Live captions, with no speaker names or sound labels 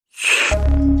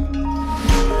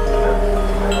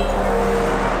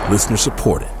Listener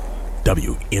supported.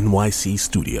 WNYC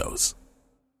Studios.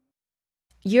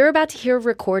 You're about to hear a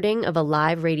recording of a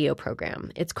live radio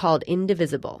program. It's called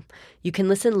Indivisible. You can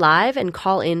listen live and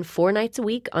call in 4 nights a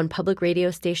week on public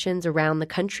radio stations around the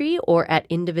country or at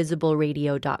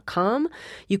indivisibleradio.com.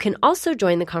 You can also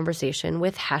join the conversation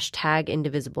with hashtag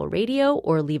IndivisibleRadio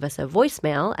or leave us a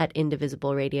voicemail at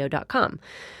indivisibleradio.com.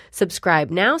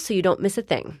 Subscribe now so you don't miss a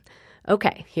thing.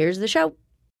 Okay, here's the show.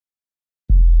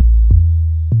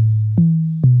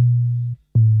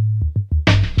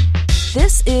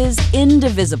 This is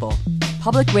Indivisible,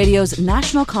 public radio's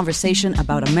national conversation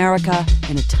about America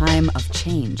in a time of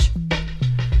change.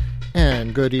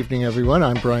 And good evening, everyone.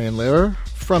 I'm Brian Lehrer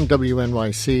from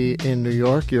WNYC in New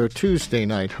York, your Tuesday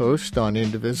night host on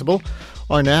Indivisible,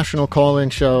 our national call-in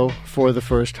show for the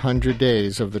first 100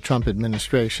 days of the Trump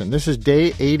administration. This is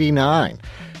day 89.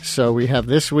 So we have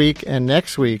this week and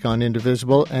next week on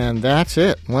Indivisible, and that's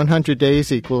it. 100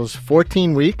 days equals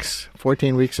 14 weeks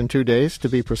and 2 days to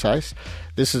be precise.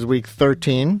 This is week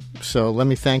 13, so let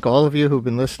me thank all of you who've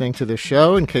been listening to this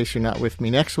show in case you're not with me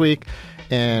next week,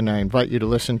 and I invite you to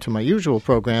listen to my usual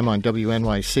program on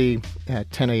WNYC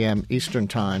at 10 a.m. Eastern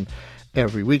Time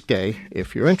every weekday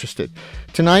if you're interested.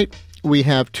 Tonight, we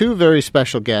have 2 very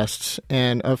special guests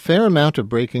and a fair amount of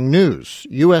breaking news.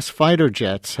 U.S. fighter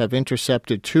jets have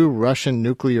intercepted 2 Russian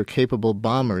nuclear-capable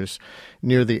bombers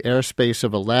near the airspace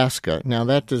of Alaska. Now,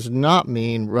 that does not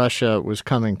mean Russia was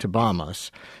coming to bomb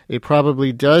us. It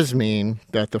probably does mean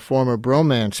that the former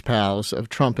bromance pals of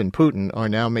Trump and Putin are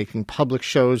now making public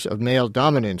shows of male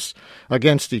dominance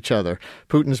against each other.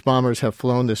 Putin's bombers have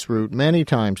flown this route many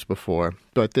times before,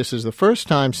 but this is the first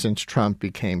time since Trump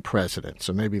became president,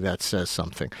 so maybe that says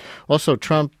something. Also,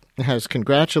 Trump has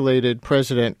congratulated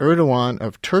President Erdogan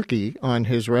of Turkey on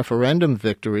his referendum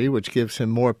victory, which gives him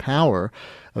more power,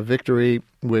 a victory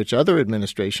which other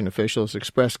administration officials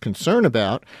expressed concern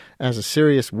about as a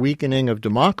serious weakening of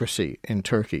democracy in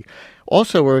Turkey.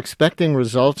 Also, we're expecting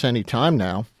results any time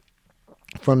now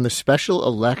from the special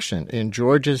election in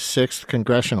Georgia's 6th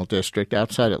congressional district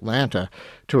outside Atlanta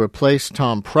to replace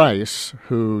Tom Price,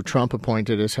 who Trump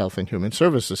appointed as Health and Human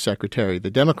Services Secretary.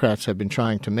 The Democrats have been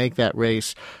trying to make that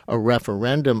race a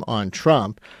referendum on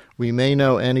Trump. We may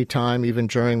know any time, even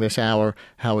during this hour,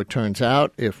 how it turns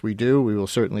out. If we do, we will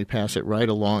certainly pass it right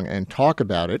along and talk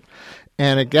about it.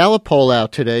 And a Gallup poll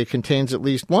out today contains at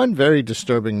least one very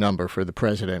disturbing number for the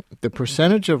president. The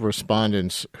percentage of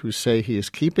respondents who say he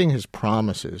is keeping his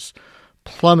promises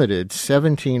plummeted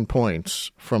 17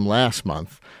 points from last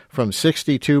month, from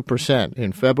 62%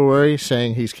 in February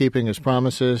saying he's keeping his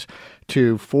promises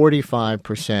to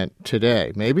 45%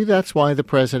 today. Maybe that's why the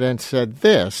president said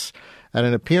this at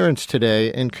an appearance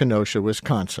today in Kenosha,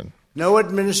 Wisconsin. No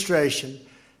administration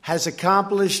has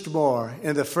accomplished more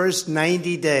in the first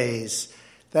 90 days.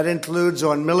 That includes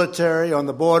on military, on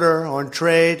the border, on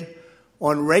trade,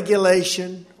 on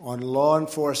regulation, on law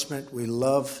enforcement. We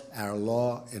love our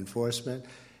law enforcement,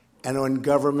 and on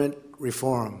government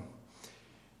reform.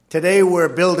 Today we're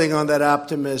building on that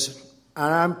optimism,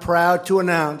 and I'm proud to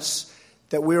announce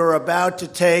that we are about to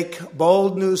take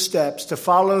bold new steps to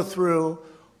follow through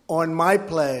on my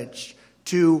pledge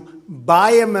to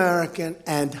buy American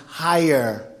and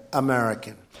hire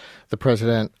American. The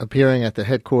president appearing at the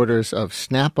headquarters of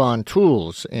Snap-on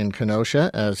Tools in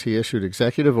Kenosha as he issued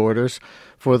executive orders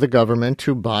for the government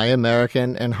to buy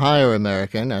American and hire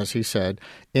American, as he said,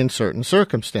 in certain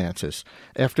circumstances.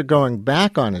 After going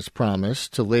back on his promise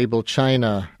to label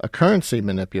China a currency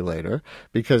manipulator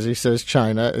because he says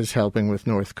China is helping with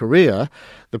North Korea,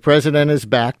 the president is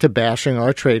back to bashing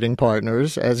our trading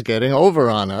partners as getting over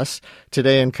on us.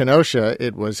 Today in Kenosha,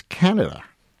 it was Canada.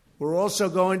 We're also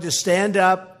going to stand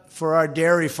up for our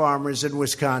dairy farmers in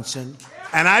Wisconsin.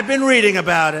 And I've been reading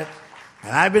about it,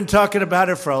 and I've been talking about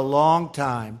it for a long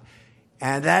time.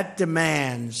 And that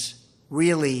demands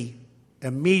really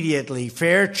immediately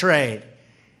fair trade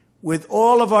with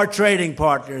all of our trading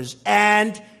partners,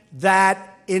 and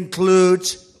that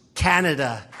includes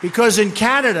Canada. Because in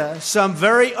Canada, some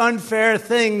very unfair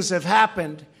things have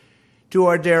happened to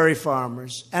our dairy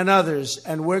farmers and others,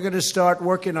 and we're going to start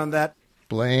working on that.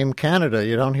 Blame Canada.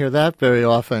 You don't hear that very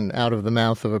often out of the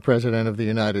mouth of a president of the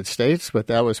United States, but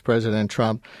that was President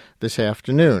Trump this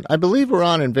afternoon. I believe we're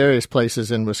on in various places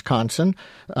in Wisconsin,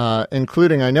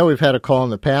 including, I know we've had a call in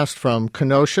the past from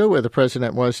Kenosha, where the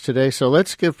president was today, so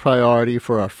let's give priority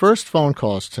for our first phone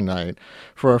calls tonight,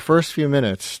 for our first few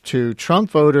minutes, to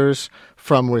Trump voters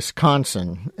from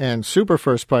Wisconsin, and super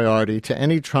first priority to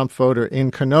any Trump voter in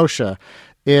Kenosha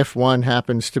if one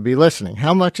happens to be listening.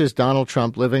 How much is Donald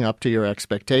Trump living up to your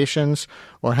expectations,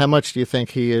 or how much do you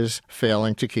think he is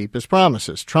failing to keep his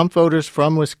promises? Trump voters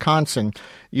from Wisconsin,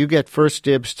 you get first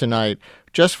dibs tonight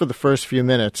just for the first few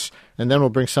minutes, and then we'll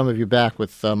bring some of you back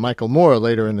with Michael Moore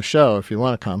later in the show if you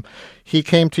want to come. He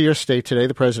came to your state today,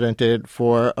 the president did,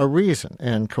 for a reason,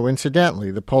 and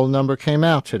coincidentally, the poll number came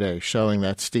out today showing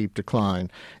that steep decline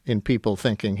in people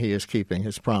thinking he is keeping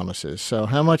his promises. So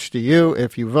how much do you,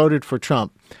 if you voted for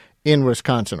Trump in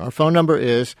Wisconsin? Our phone number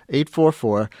is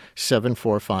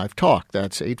 844-745-TALK.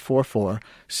 That's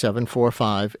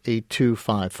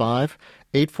 844-745-8255.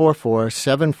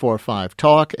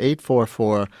 844-745-TALK,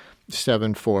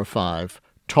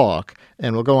 844-745-TALK.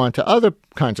 And we'll go on to other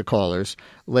kinds of callers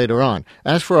later on.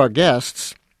 As for our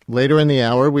guests, later in the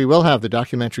hour, we will have the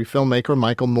documentary filmmaker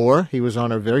Michael Moore. He was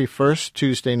on our very first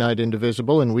Tuesday Night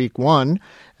Indivisible in week 1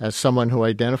 as someone who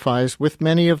identifies with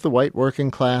many of the white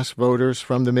working class voters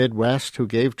from the Midwest who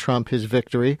gave Trump his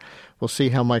victory. We'll see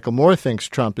how Michael Moore thinks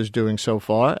Trump is doing so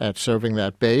far at serving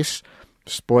that base.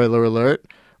 Spoiler alert.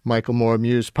 Michael Moore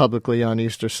mused publicly on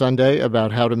Easter Sunday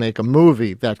about how to make a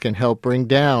movie that can help bring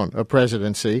down a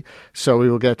presidency, so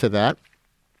we will get to that.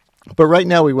 But right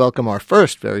now we welcome our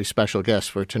first very special guest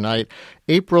for tonight,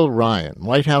 April Ryan,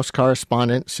 White House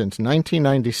correspondent since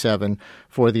 1997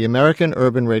 for the American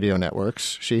Urban Radio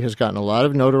Networks. She has gotten a lot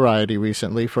of notoriety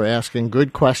recently for asking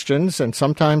good questions and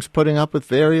sometimes putting up with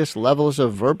various levels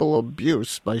of verbal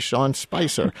abuse by Sean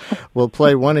Spicer. We'll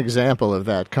play one example of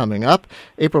that coming up.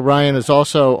 April Ryan is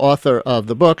also author of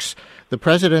the books The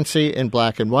Presidency in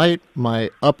Black and White,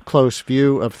 My Up-Close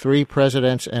View of Three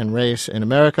Presidents and Race in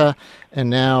America, and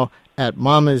now At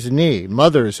Mama's Knee,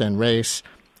 Mothers and Race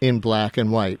in Black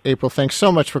and White. April, thanks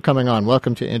so much for coming on.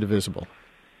 Welcome to Indivisible.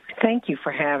 Thank you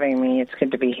for having me. It's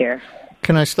good to be here.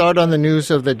 Can I start on the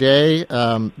news of the day?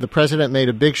 The president made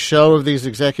a big show of these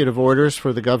executive orders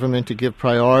for the government to give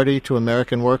priority to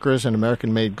American workers and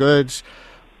American-made goods,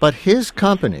 but his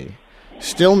company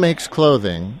still makes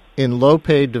clothing in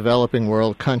low-paid developing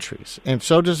world countries, and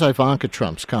so does Ivanka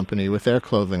Trump's company with their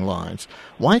clothing lines.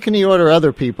 Why can he order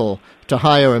other people to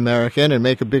hire American and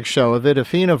make a big show of it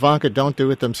if he and Ivanka don't do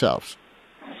it themselves?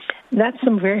 That's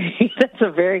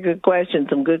a very good question.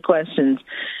 Some good questions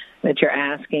that you're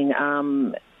asking.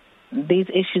 These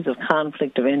issues of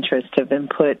conflict of interest have been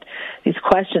put, these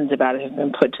questions about it have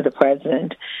been put to the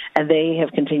president, and they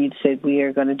have continued to say we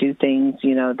are going to do things,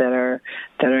 that are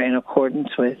in accordance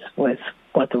with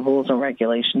what the rules and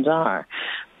regulations are.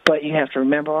 But you have to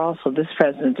remember also this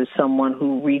president is someone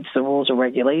who reads the rules and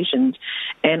regulations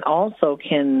and also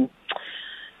can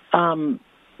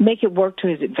make it work to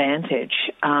his advantage.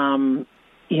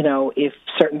 If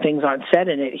certain things aren't said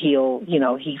in it, he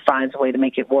finds a way to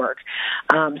make it work.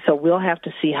 So we'll have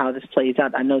to see how this plays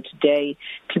out. I know today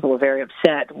people are very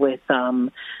upset with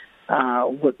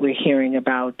what we're hearing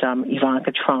about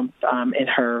Ivanka Trump and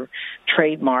her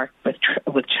trademark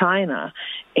with China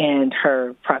and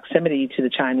her proximity to the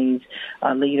Chinese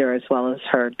leader, as well as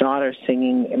her daughter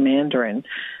singing Mandarin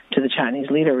to the Chinese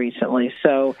leader recently.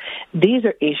 So these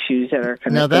are issues that are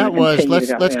going to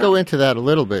let's go into that a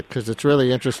little bit because it's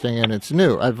really interesting and it's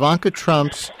new. Ivanka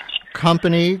Trump's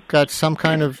company got some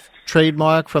kind of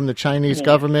trademark from the Chinese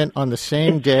government on the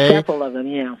same day. Several of them,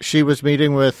 yeah. She was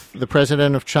meeting with the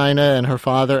president of China and her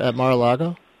father at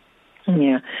Mar-a-Lago?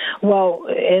 Yeah. Well,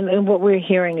 and what we're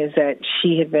hearing is that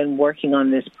she had been working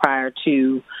on this prior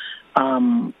to,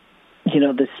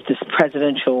 this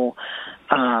presidential,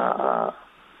 the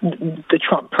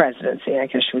Trump presidency, I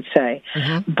guess you would say.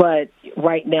 Mm-hmm. But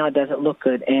right now it doesn't look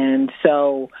good. And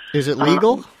so... Is it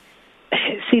legal?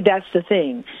 See, that's the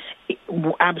thing.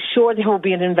 I'm sure there will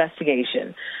be an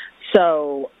investigation.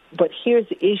 So, but here's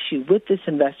the issue with this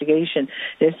investigation.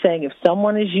 They're saying if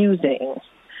someone is using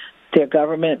their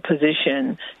government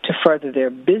position to further their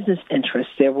business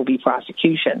interests, there will be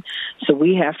prosecution. So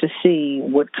we have to see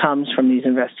what comes from these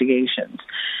investigations.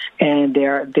 And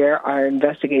there are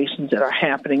investigations that are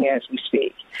happening as we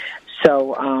speak.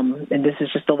 So, and this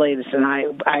is just the latest. And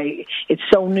it's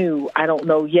so new, I don't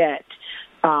know yet.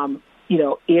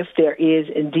 If there is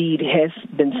indeed has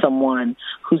been someone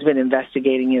who's been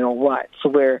investigating it or what. So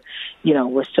we're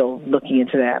still looking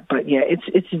into that. But yeah,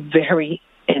 it's very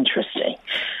interesting.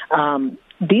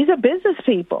 These are business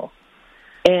people,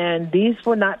 and these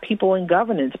were not people in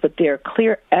governance, but they're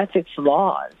clear ethics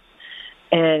laws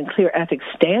and clear ethics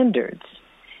standards.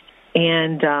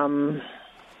 And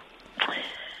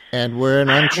we're in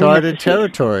uncharted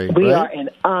territory. We are in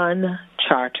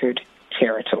uncharted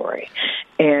territory.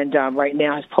 And right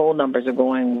now, his poll numbers are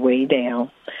going way down.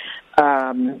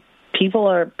 People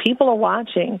are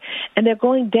watching, and they're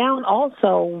going down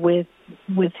also with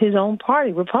with his own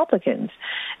party, Republicans.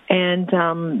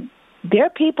 And there are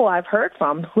people I've heard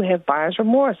from who have buyer's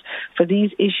remorse for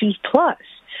these issues plus.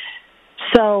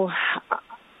 So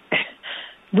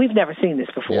we've never seen this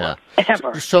before,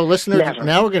 ever. So listeners, never.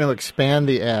 Now we're going to expand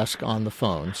the ask on the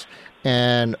phones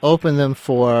and open them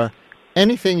for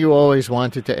anything you always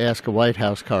wanted to ask a White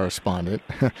House correspondent.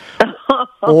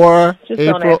 Or just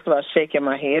April, don't ask about shaking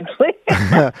my head, please.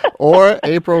 or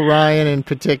April Ryan in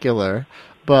particular,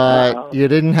 but you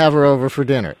didn't have her over for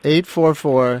dinner.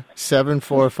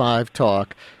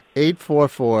 844-745-TALK,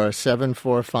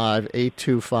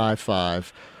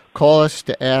 844-745-8255. Call us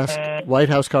to ask White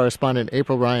House correspondent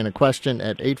April Ryan a question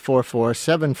at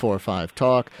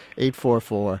 844-745-TALK,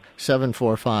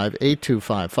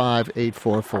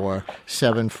 844-745-8255,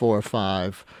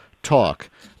 844-745-TALK.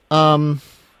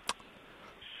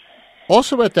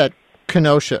 Also at that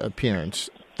Kenosha appearance,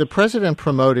 the president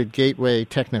promoted Gateway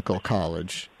Technical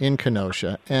College in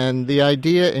Kenosha and the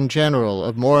idea in general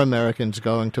of more Americans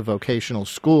going to vocational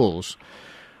schools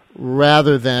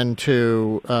rather than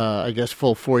to,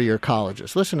 full four-year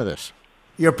colleges. Listen to this.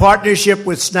 Your partnership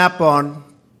with Snap-on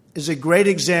is a great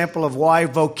example of why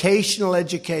vocational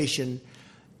education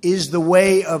is the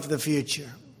way of the future.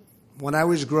 When I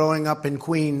was growing up in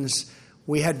Queens,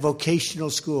 we had vocational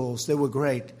schools. They were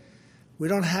great. We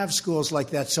don't have schools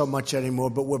like that so much anymore,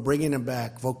 but we're bringing them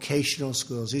back, vocational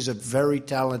schools. These are very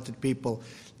talented people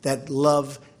that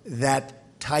love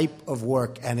that type of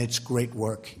work, and it's great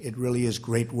work. It really is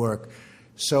great work.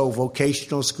 So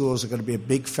vocational schools are going to be a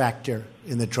big factor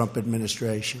in the Trump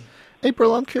administration.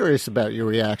 April, I'm curious about your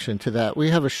reaction to that.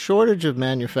 We have a shortage of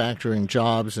manufacturing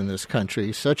jobs in this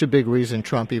country, such a big reason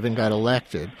Trump even got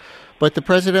elected. But the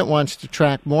president wants to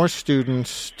attract more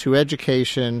students to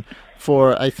education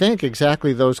for, I think,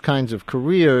 exactly those kinds of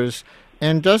careers,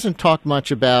 and doesn't talk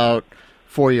much about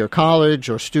four-year college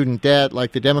or student debt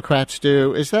like the Democrats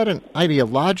do. Is that an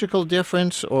ideological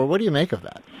difference, or what do you make of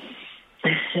that?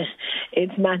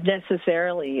 It's not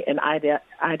necessarily an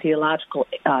ideological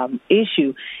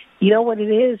issue. You know what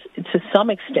it is? To some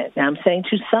extent. Now, I'm saying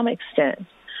to some extent.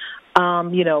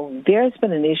 There's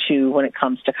been an issue when it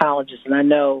comes to colleges, and I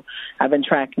know I've been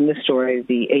tracking this story,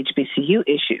 the HBCU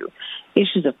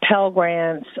issues of Pell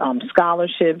Grants,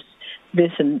 scholarships,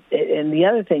 this and the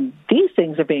other thing. These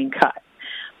things are being cut,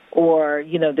 or,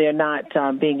 they're not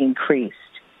being increased.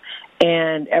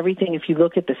 And everything, if you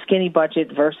look at the skinny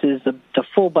budget versus the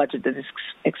full budget that is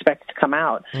expected to come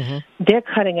out, they're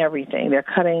cutting everything. They're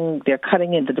cutting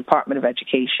in the Department of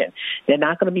Education. They're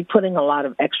not going to be putting a lot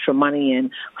of extra money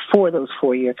in for those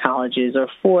four-year colleges or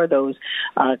for those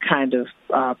kind of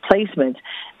placements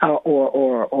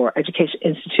or education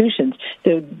institutions.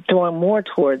 They're doing more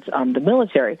towards the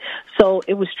military. So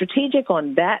it was strategic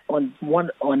on that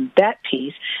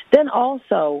piece. Then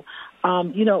also,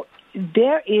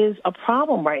 there is a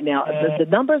problem right now. The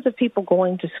numbers of people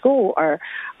going to school are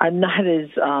not as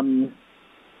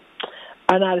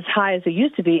high as they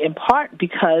used to be, in part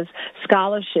because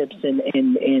scholarships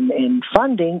and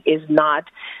funding is not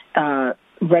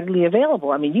readily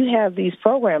available. I mean, you have these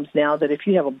programs now that if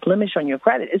you have a blemish on your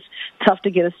credit, it's tough to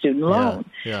get a student loan.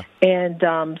 Yeah. And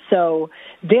so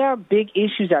there are big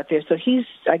issues out there. So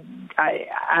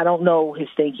I don't know his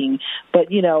thinking, but,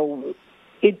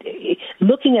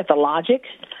 looking at the logic,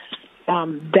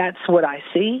 that's what I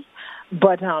see.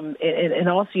 But and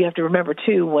also you have to remember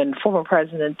too, when former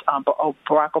President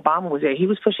Barack Obama was there, he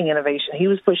was pushing innovation. He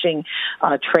was pushing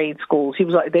trade schools.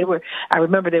 I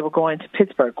remember they were going to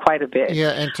Pittsburgh quite a bit.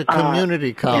 Yeah, and to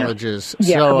community colleges.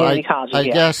 Yeah, so community colleges. I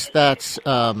guess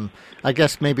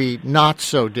that's maybe not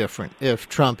so different if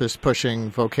Trump is pushing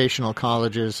vocational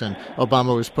colleges and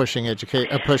Obama was pushing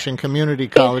pushing community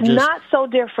colleges. It's not so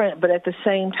different, but at the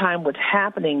same time, what's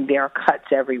happening, there are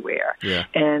cuts everywhere. Yeah.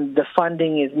 And the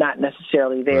funding is not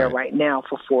necessarily there right now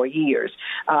for 4 years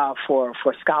for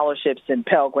scholarships and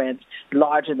Pell Grants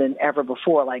larger than ever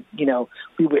before. Like,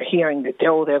 we were hearing that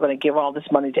they're going to give all this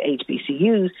money to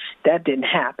HBCUs. That didn't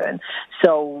happen.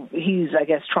 So he's, I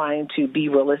guess, trying to be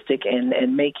realistic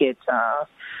and make it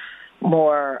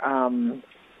more,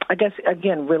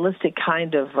 realistic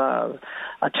kind of a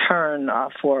turn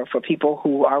for people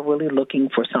who are really looking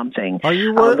for something. Are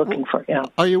you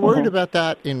worried about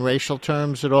that in racial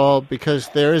terms at all? Because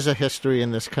there is a history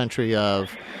in this country of,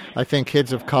 I think,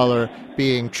 kids of color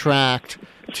being tracked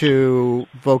to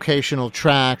vocational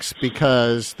tracks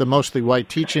because the mostly white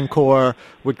teaching corps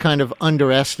would kind of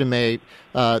underestimate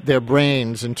their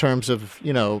brains in terms of,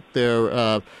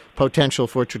 their potential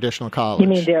for traditional college. You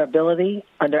mean their ability,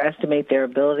 underestimate their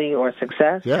ability or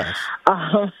success? Yes.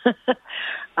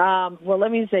 Well,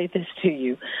 let me say this to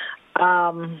you.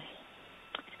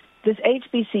 this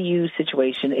HBCU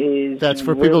situation is... That's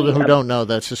for people who don't know,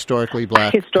 that's historically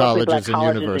black colleges and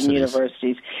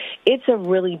universities. It's a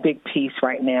really big piece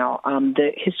right now.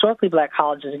 The historically black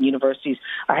colleges and universities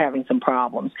are having some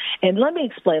problems. And let me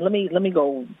explain. Let me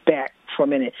go back for a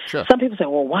minute. Sure. Some people say,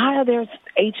 well, why are there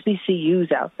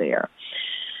HBCUs out there?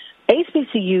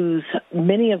 HBCUs,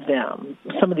 many of them,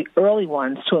 some of the early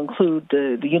ones, to include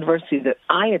the university that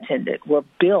I attended, were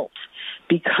built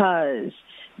because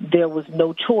there was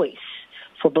no choice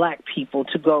for black people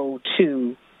to go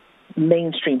to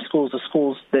mainstream schools or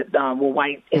schools that were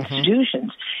white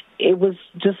institutions. It was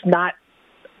just not.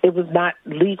 It was not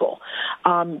legal.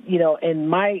 In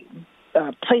my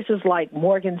places like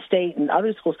Morgan State and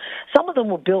other schools, some of them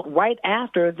were built right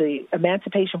after the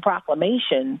Emancipation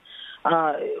Proclamation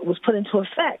was put into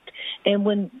effect. And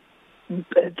when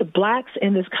the blacks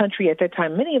in this country at that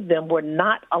time, many of them were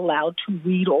not allowed to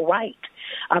read or write.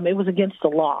 It was against the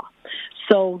law.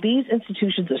 So these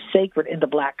institutions are sacred in the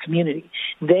black community.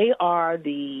 They are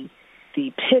the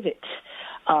pivot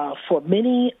for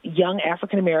many young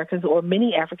African Americans, or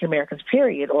many African Americans,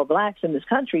 period, or blacks in this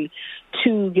country,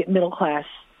 to get middle class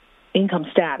income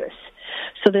status.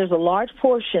 So there's a large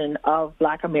portion of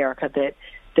black America that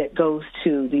goes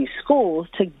to these schools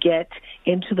to get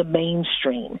into the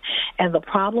mainstream. And the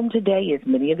problem today is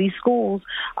many of these schools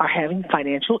are having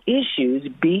financial issues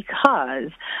because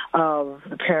of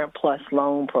the Parent Plus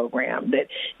loan program, that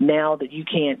now that you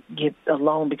can't get a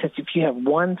loan because if you have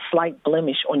one slight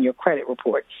blemish on your credit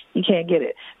report, you can't get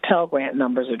it. Pell Grant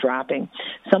numbers are dropping.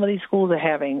 Some of these schools are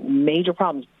having major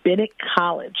problems. Bennett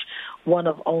College, one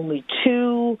of only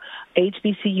 2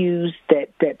 HBCUs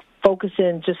that focus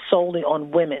in just solely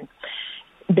on women.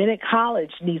 Bennett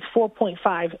College needs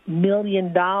 $4.5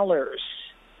 million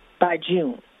by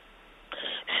June.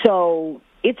 So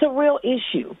it's a real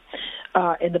issue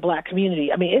in the black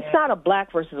community. I mean, it's not a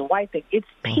black versus a white thing. It's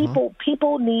people.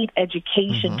 People need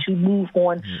education to move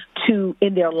on to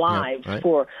in their lives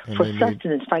for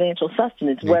sustenance, financial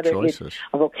sustenance, whether it's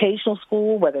a vocational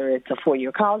school, whether it's a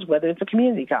 4-year college, whether it's a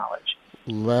community college.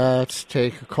 Let's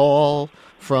take a call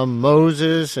from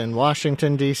Moses in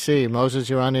Washington, D.C.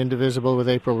 Moses, you're on Indivisible with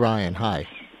April Ryan. Hi.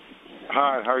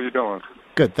 Hi, how are you doing?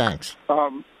 Good, thanks.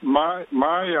 My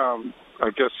I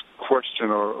guess,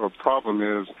 question or problem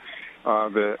is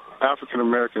that African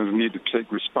Americans need to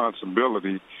take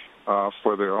responsibility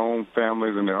for their own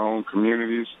families and their own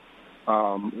communities.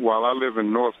 While I live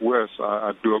in Northwest,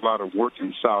 I do a lot of work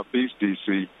in Southeast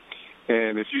D.C.,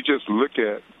 and if you just look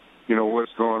at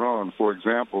what's going on. For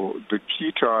example, the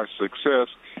key to our success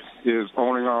is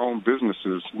owning our own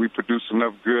businesses. We produce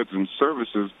enough goods and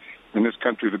services in this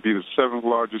country to be the 7th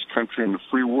largest country in the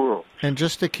free world. And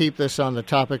just to keep this on the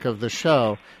topic of the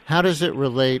show, how does it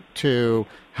relate to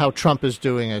how Trump is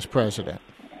doing as president?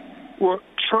 Well,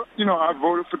 Trump, I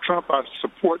voted for Trump. I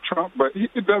support Trump, but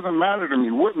it doesn't matter to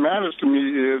me. What matters to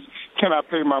me is, can I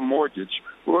pay my mortgage?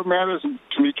 What matters to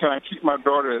me, can I keep my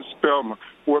daughter at Spelman?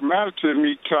 What matters to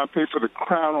me, can I pay for the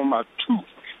crown on my tooth?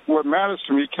 What matters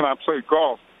to me, can I play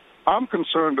golf? I'm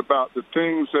concerned about the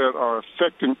things that are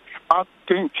affecting, I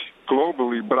think,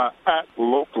 globally, but I act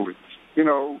locally.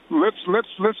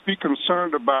 Let's be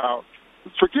concerned about,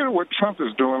 forget what Trump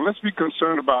is doing. Let's be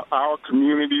concerned about our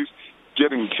communities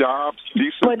getting jobs,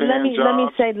 decent jobs. Let me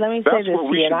say That's this, what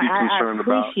we should be concerned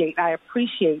about. I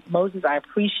appreciate, Moses, I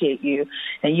appreciate you,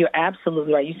 and you're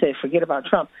absolutely right. You say forget about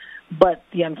Trump. But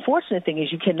the unfortunate thing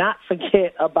is you cannot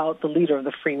forget about the leader of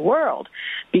the free world,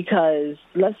 because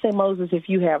let's say, Moses, if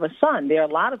you have a son, there are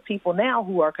a lot of people now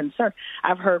who are concerned.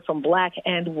 I've heard from black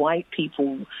and white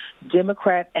people,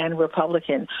 Democrat and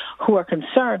Republican, who are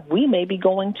concerned we may be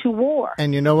going to war.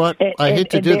 And you know what? I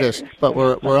hate to do this, but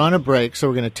we're on a break, so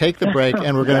we're going to take the break,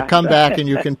 and we're going to come back, and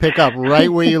you can pick up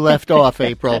right where you left off,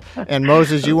 April. And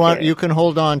Moses, you can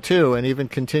hold on too, and even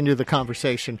continue the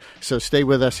conversation. So stay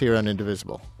with us here on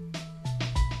Indivisible.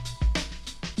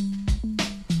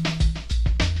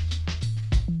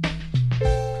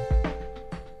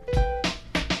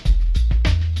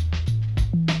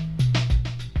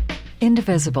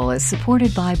 Indivisible is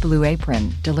supported by Blue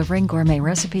Apron, delivering gourmet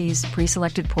recipes,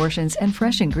 pre-selected portions, and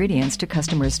fresh ingredients to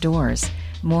customers' doors.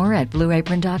 More at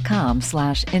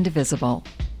blueapron.com/indivisible.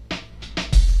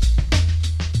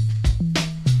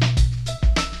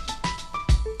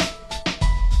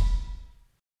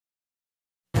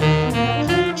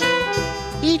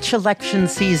 Each election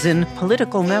season,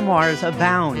 political memoirs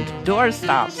abound,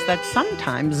 doorstops that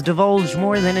sometimes divulge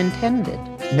more than intended.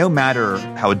 No matter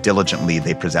how diligently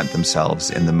they present themselves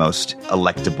in the most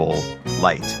electable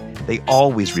light, they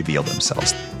always reveal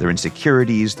themselves, their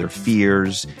insecurities, their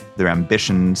fears, their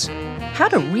ambitions. How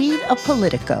to read a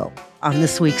Politico. on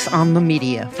this week's On the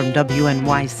Media from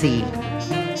WNYC.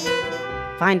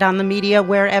 Find On the Media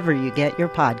wherever you get your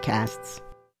podcasts.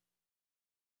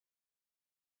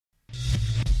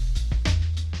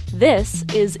 This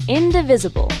is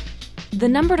Indivisible. The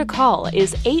number to call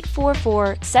is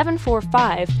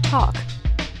 844-745-TALK.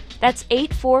 That's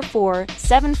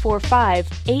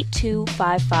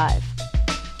 844-745-8255.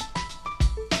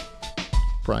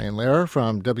 Brian Lehrer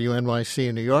from WNYC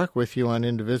in New York with you on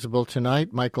Indivisible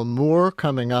tonight. Michael Moore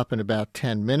coming up in about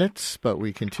 10 minutes, but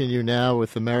we continue now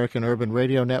with American Urban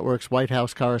Radio Network's White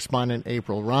House correspondent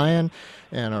April Ryan,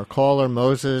 and our caller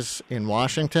Moses in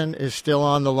Washington is still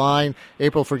on the line.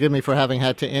 April, forgive me for having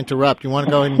had to interrupt. You want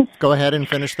to go ahead and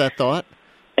finish that thought?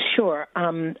 Sure.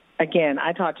 Again,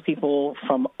 I talk to people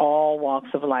from all walks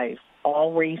of life,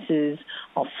 all races,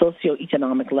 all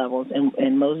socioeconomic levels.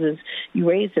 And Moses, you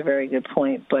raised a very good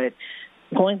point, but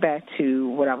going back to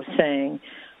what I was saying,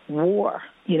 war,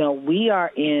 there's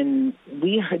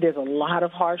a lot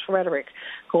of harsh rhetoric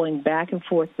going back and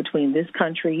forth between this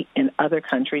country and other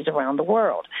countries around the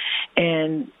world.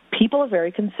 And people are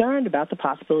very concerned about the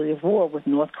possibility of war with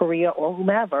North Korea or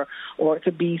whomever, or it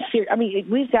could be Syria. I mean,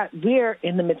 we're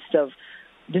in the midst of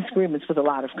disagreements with a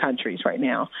lot of countries right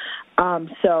now.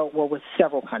 With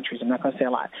several countries. I'm not going to say a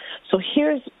lot. So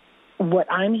here's what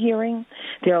I'm hearing.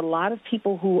 There are a lot of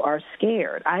people who are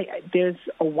scared. There's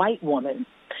a white woman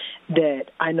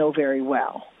that I know very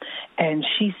well, and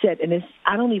she said,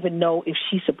 I don't even know if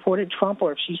she supported Trump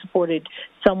or if she supported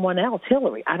someone else,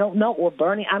 Hillary. I don't know, or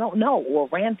Bernie. I don't know, or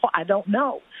Rand Paul. I don't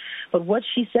know. But what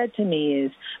she said to me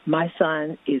is, my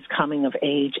son is coming of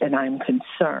age, and I'm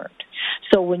concerned.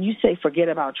 So when you say forget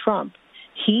about Trump,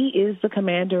 he is the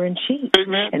commander-in-chief.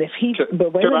 Amen. And if he,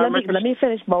 but wait a minute, let me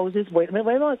finish, Moses. Wait a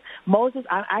minute. Moses,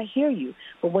 I hear you.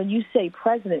 But when you say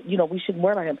president, we shouldn't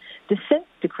worry about him. Dissent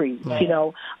decrees, we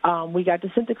got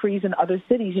dissent decrees in other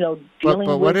cities, dealing with.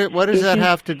 But what does that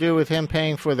have to do with him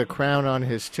paying for the crown on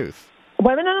his tooth?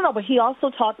 Wait, no. But he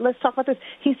also let's talk about this.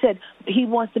 He said he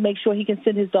wants to make sure he can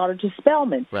send his daughter to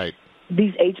Spelman. Right.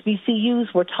 These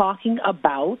HBCUs were talking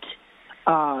about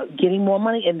getting more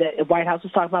money, and the White House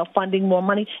was talking about funding more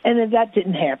money, and then that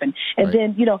didn't happen. And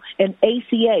right. Then, an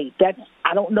ACA,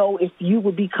 I don't know if you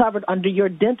would be covered under your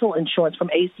dental insurance from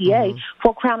ACA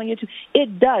for crowning your tooth.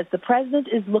 It does. The president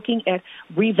is looking at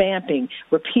revamping,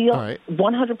 repeal,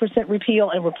 100% repeal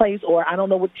and replace, or I don't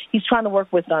know what, he's trying to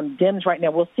work with Dems right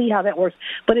now. We'll see how that works,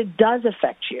 but it does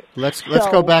affect you. Let's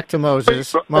go back to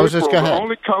Moses. Moses, April, go ahead. The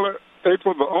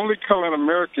only color in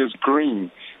America is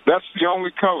green. That's the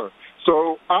only color.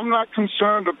 So I'm not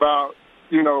concerned about,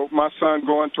 my son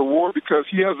going to war because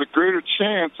he has a greater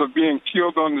chance of being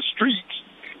killed on the streets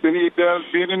than he does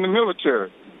being in the military.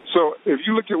 So if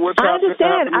you look at what's happening... I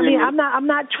understand. I mean, I'm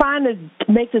not trying to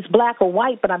make this black or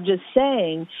white, but I'm just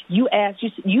saying, you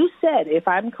said, if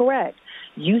I'm correct,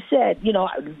 you said,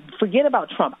 forget about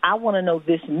Trump. I want to know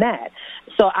this and that.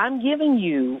 So I'm giving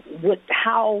you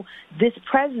how this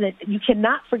president, you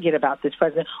cannot forget about this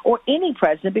president or any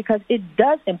president because it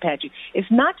does impact you.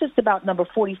 It's not just about number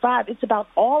 45. It's about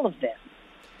all of them.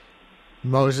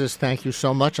 Moses, thank you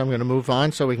so much. I'm going to move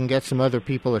on so we can get some other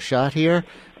people a shot here.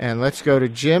 And let's go to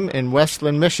Jim in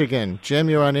Westland, Michigan. Jim,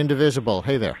 you're on Indivisible.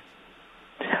 Hey there.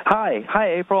 Hi,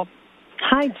 April.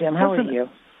 Hi, Jim. How are you?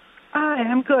 Hi,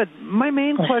 I'm good. My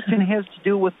main question has to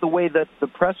do with the way that the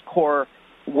press corps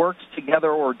works together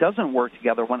or doesn't work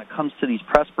together when it comes to these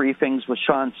press briefings with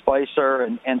Sean Spicer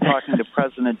and talking to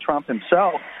President Trump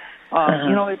himself.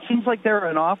 It seems like there are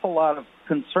an awful lot of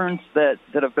concerns that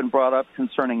have been brought up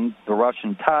concerning the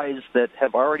Russian ties that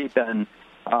have already been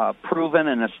proven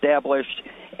and established.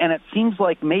 And it seems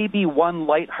like maybe one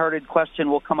lighthearted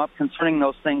question will come up concerning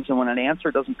those things, and when an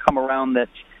answer doesn't come around that's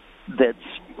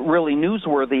really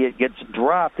newsworthy, it gets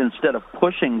dropped instead of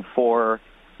pushing for,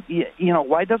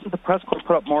 why doesn't the press corps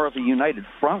put up more of a united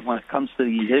front when it comes to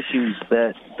these issues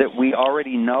that we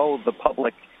already know the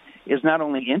public is not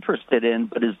only interested in,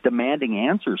 but is demanding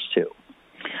answers to?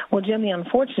 Well, Jim, the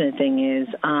unfortunate thing is,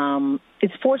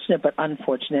 it's fortunate but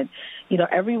unfortunate.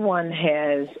 Everyone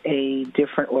has a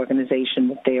different organization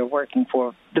that they are working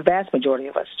for. The vast majority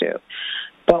of us do.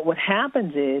 But what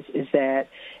happens is that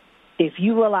if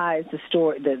you realize the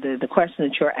story, the question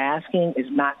that you're asking is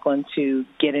not going to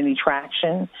get any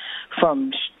traction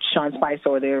from Sean Spicer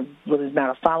or there really is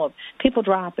not a follow-up, people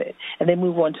drop it and they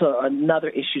move on to another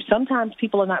issue. Sometimes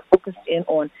people are not focused in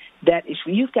on that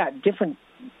issue. You've got different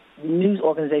news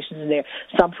organizations in there,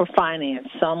 some for finance,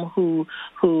 some who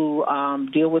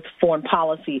deal with foreign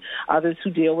policy, others who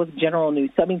deal with general news.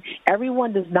 So, I mean,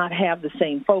 everyone does not have the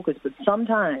same focus, but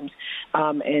sometimes,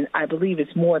 and I believe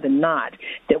it's more than not,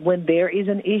 that when there is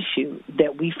an issue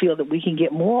that we feel that we can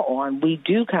get more on, we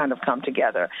do kind of come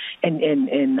together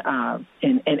and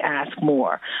ask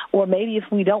more. Or maybe if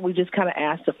we don't, we just kind of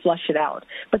ask to flush it out.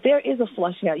 But there is a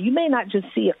flushing out. You may not just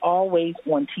see it always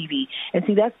on TV. And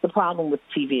see, that's the problem with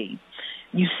TV.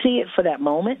 You see it for that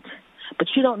moment, but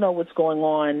you don't know what's going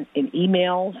on in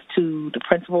emails to the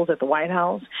principals at the White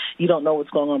House. You don't know what's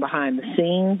going on behind the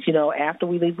scenes. You know, after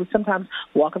we leave, we sometimes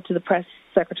walk up to the press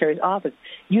secretary's office.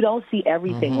 You don't see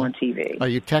everything on TV. Are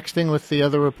you texting with the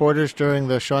other reporters during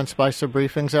the Sean Spicer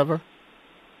briefings ever?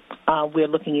 We're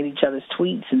looking at each other's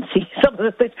tweets and see some of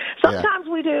the things. Sometimes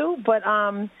we do, but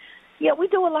yeah, we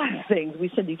do a lot of things. We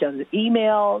send each other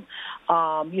emails.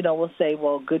 You know, we'll say,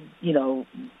 well, good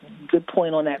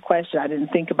point on that question. I didn't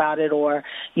think about it, or,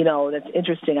 you know, that's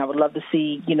interesting. I would love to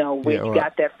see, you know, where you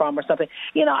got that from or something.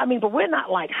 You know, I mean, but we're not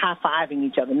like high-fiving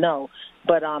each other, no.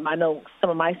 But I know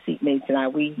some of my seatmates and I,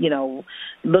 we, you know,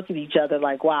 look at each other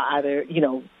like, wow, either, you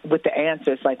know, with the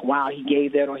answer, it's like, wow, he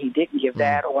gave that or he didn't give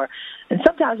that. And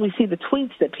sometimes we see the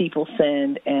tweets that people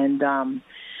send and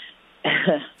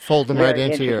fold them right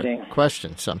into your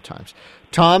question sometimes.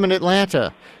 Tom in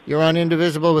Atlanta, you're on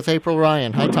Indivisible with April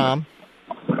Ryan. Hi, Tom.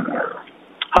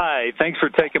 Hi, thanks for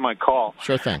taking my call.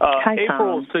 Sure thing. Hi,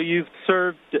 April, Tom. so you've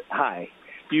served 3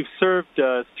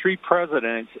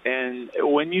 presidents, and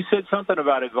when you said something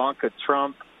about Ivanka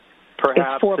Trump,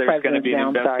 perhaps there's going to be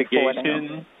an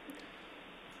investigation.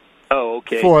 Oh,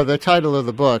 okay. 4. The title of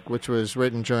the book, which was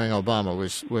written during Obama,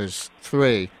 was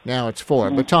 3. Now it's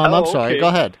 4. But Tom, I'm sorry. Go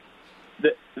ahead.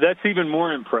 That's even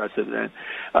more impressive then.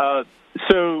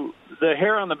 So the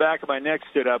hair on the back of my neck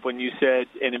stood up when you said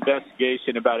an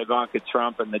investigation about Ivanka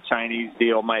Trump and the Chinese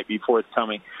deal might be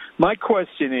forthcoming. My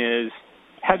question is,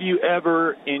 have you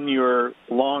ever in your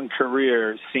long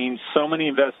career seen so many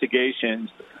investigations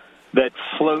that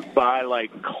float by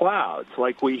like clouds?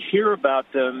 Like we hear about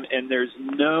them and there's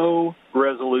no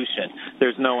resolution.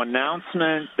 There's no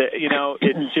announcement. You know,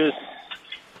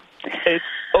 it's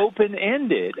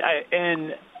open-ended.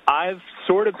 And I've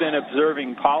sort of been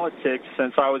observing politics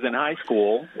since I was in high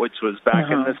school, which was back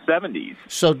in the 70s.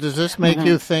 So does this make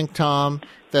you think, Tom,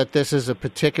 that this is a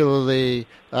particularly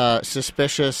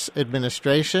suspicious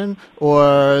administration,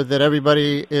 or that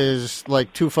everybody is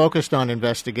like too focused on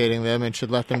investigating them and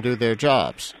should let them do their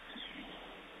jobs?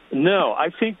 No, I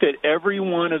think that every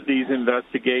one of these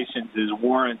investigations is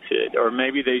warranted, or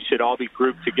maybe they should all be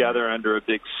grouped together under a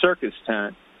big circus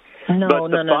tent. No, but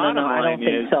the I don't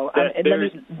think so.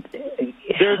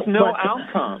 There's no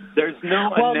outcome. There's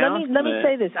no announcement. Let me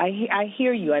say this. I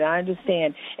hear you and I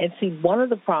understand. And see, one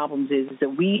of the problems is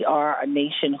that we are a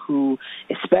nation who,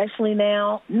 especially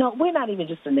now, no, we're not even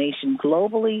just a nation.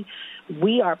 Globally,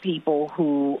 we are people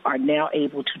who are now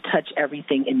able to touch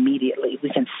everything immediately. We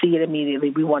can see it immediately.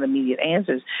 We want immediate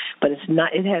answers, but it's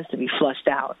not. It has to be flushed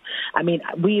out. I mean,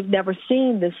 we've never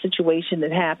seen this situation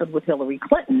that happened with Hillary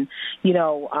Clinton. You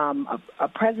know, a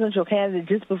presidential candidate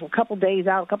just before a couple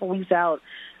weeks out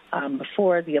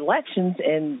before the elections,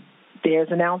 and there's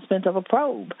announcement of a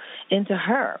probe into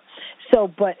her. So,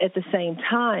 but at the same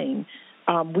time,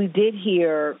 we did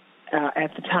hear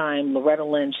at the time Loretta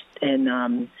Lynch and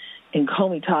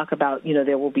Comey talk about, you know,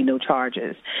 there will be no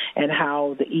charges, and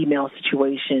how the email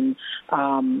situation,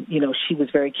 you know, she was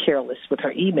very careless with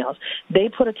her emails. They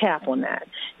put a cap on that.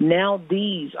 Now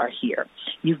these are here.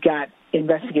 You've got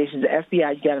investigations, the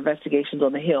FBI, you got investigations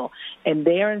on the Hill, and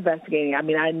they're investigating. I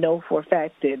mean, I know for a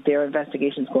fact that there are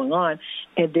investigations going on,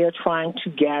 and they're trying to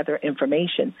gather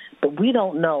information, but we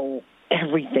don't know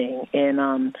everything.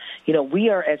 And, you know, we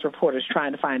are, as reporters,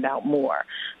 trying to find out more.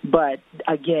 But,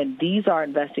 again, these are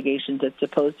investigations that's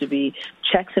supposed to be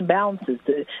checks and balances.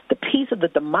 The piece of the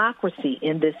democracy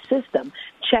in this system,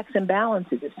 checks and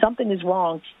balances. If something is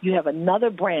wrong, you have another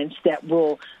branch that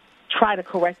will try to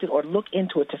correct it or look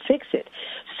into it to fix it.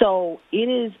 So it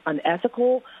is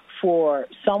unethical for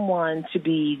someone to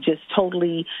be just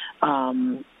totally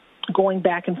going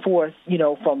back and forth, you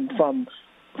know, from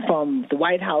the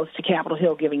White House to Capitol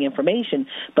Hill giving information.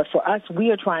 But for us, we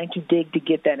are trying to dig to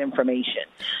get that information.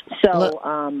 So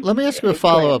let me ask you a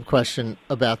follow-up question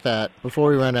about that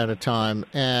before we run out of time.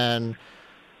 And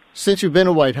since you've been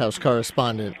a White House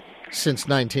correspondent since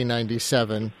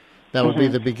 1997, that would be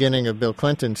the beginning of Bill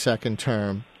Clinton's second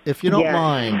term. If you don't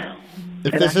mind,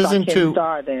 if and this isn't Ken too...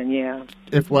 Starr then, yeah.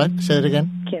 If what? Say it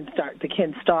again? The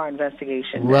Ken Starr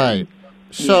investigation. Right.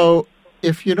 So...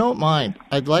 if you don't mind,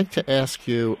 I'd like to ask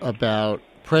you about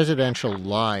presidential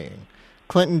lying.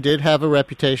 Clinton did have a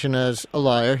reputation as a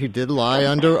liar. He did lie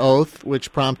under oath,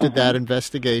 which prompted that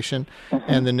investigation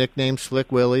and the nickname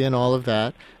Slick Willie and all of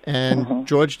that. And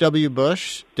George W.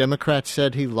 Bush, Democrats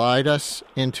said he lied us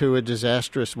into a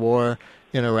disastrous war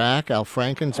in Iraq. Al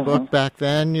Franken's book back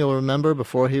then, you'll remember,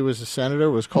 before he was a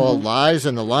senator, was called Lies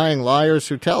and the Lying Liars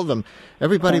Who Tell Them.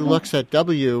 Everybody looks at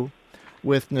W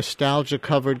with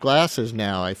nostalgia-covered glasses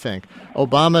now, I think.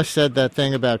 Obama said that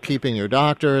thing about keeping your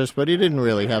doctors, but he didn't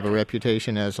really have a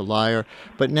reputation as a liar.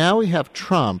 But now we have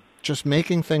Trump just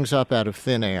making things up out of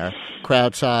thin air.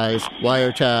 Crowd size,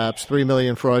 wiretaps, 3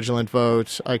 million fraudulent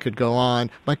votes. I could go on.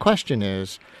 My question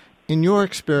is, in your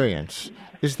experience,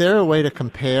 is there a way to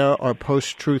compare our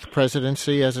post-truth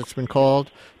presidency, as it's been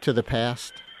called, to the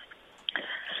past?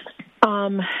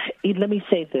 Let me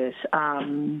say this.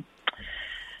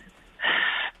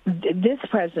 This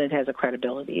president has a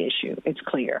credibility issue. It's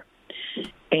clear.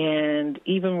 And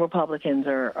even Republicans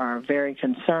are very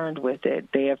concerned with it.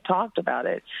 They have talked about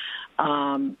it.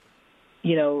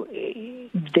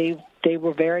 They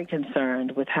were very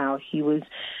concerned with how he was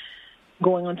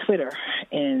going on Twitter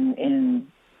and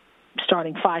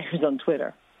starting fires on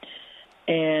Twitter.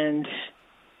 And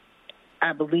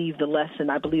I believe that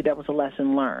was a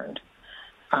lesson learned.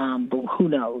 But who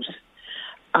knows?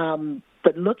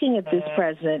 But looking at this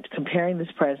president, comparing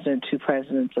this president to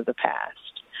presidents of the past,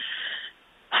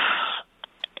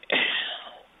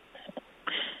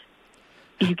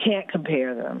 you can't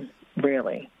compare them,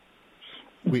 really.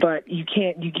 But you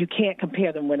can't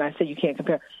compare them. When I say you can't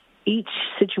compare, each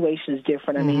situation is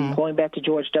different. I mean, going back to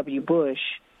George W. Bush,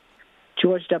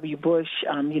 the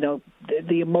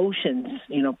emotions,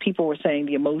 people were saying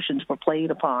the emotions were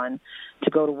played upon to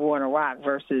go to war in Iraq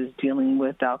versus dealing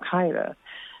with Al-Qaeda.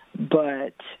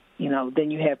 But,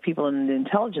 then you have people in the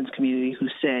intelligence community who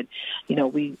said,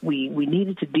 we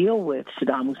needed to deal with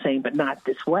Saddam Hussein, but not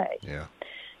this way. Yeah.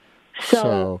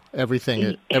 So every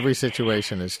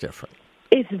situation is different.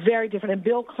 It's very different. And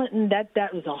Bill Clinton,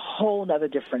 that was a whole other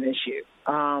different issue.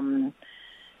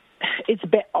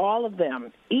 All of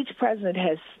them. Each president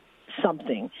has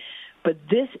something. But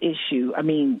this issue,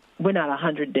 we're not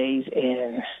 100 days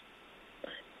in.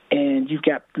 And you've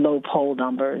got low poll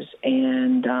numbers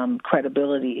and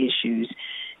credibility issues.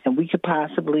 And we could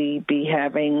possibly be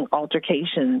having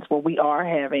altercations. Well, we are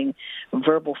having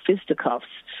verbal fisticuffs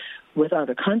with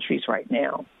other countries right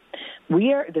now.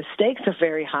 The stakes are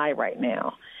very high right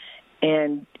now.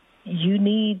 And you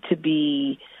need to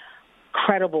be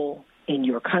credible in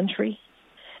your country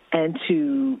and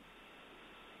to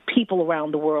people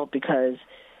around the world, because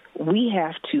we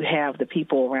have to have the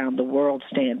people around the world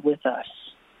stand with us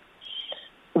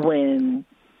when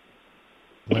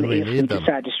we need them.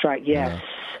 Decide to strike. Yes.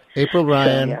 Yeah. April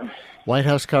Ryan, White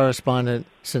House correspondent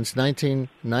since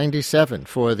 1997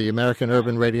 for the American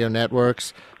Urban Radio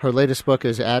Networks. Her latest book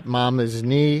is At Mama's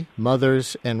Knee,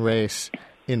 Mothers and Race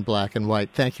in Black and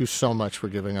White. Thank you so much for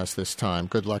giving us this time.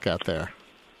 Good luck out there.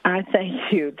 I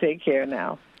thank you. Take care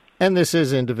now. And this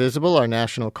is Indivisible, our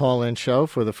national call-in show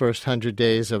for the first 100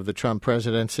 days of the Trump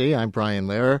presidency. I'm Brian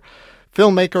Lehrer.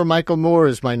 Filmmaker Michael Moore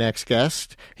is my next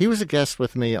guest. He was a guest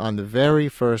with me on the very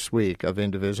first week of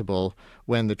Indivisible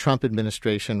when the Trump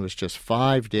administration was just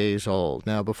 5 days old.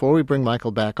 Now, before we bring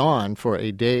Michael back on for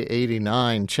a Day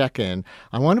 89 check-in,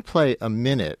 I want to play a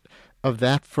minute of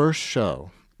that first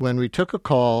show when we took a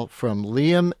call from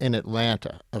Liam in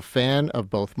Atlanta, a fan of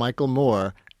both Michael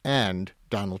Moore and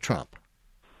Donald Trump.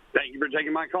 Thank you for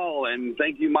taking my call, and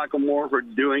thank you, Michael Moore, for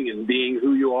doing and being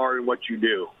who you are and what you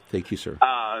do. Thank you, sir.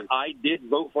 I did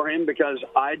vote for him because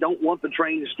I don't want the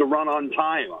trains to run on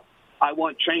time. I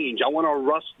want change. I want our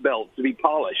rust belt to be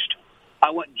polished. I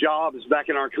want jobs back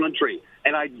in our country.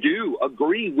 And I do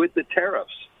agree with the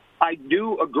tariffs. I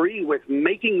do agree with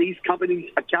making these companies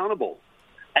accountable.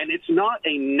 And it's not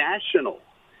a national.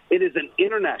 It is an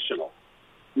international.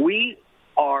 We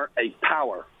are a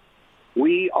power.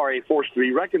 We are a force to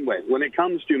be reckoned with when it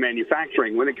comes to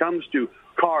manufacturing, when it comes to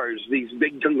cars, these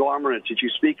big conglomerates that you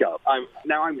speak of.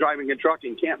 I'm driving a truck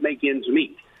and can't make ends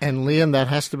meet. And, Liam, that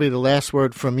has to be the last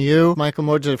word from you. Michael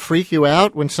Moore, does it freak you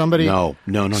out when somebody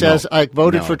says, I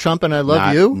voted for Trump and I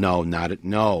love you? No.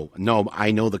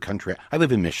 I know the country. I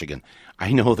live in Michigan.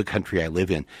 I know the country I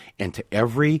live in. And to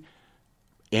every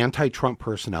anti-Trump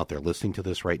person out there listening to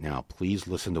this right now, please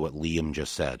listen to what Liam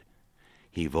just said.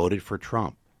 He voted for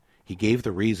Trump. He gave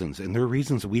the reasons, and they're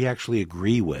reasons we actually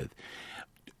agree with.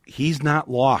 He's not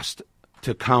lost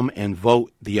to come and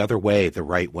vote the other way, the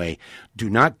right way. Do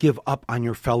not give up on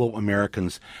your fellow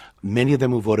Americans. many of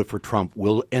them who voted for Trump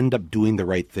will end up doing the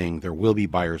right thing. There will be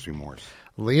buyer's remorse.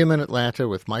 Liam in Atlanta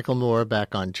with Michael Moore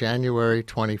back on January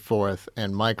 24th,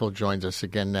 and Michael joins us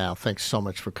again now. Thanks so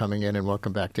much for coming in, and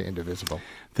welcome back to Indivisible.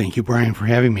 Thank you, Brian, for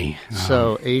having me.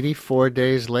 So 84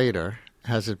 days later,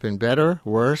 has it been better,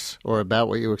 worse, or about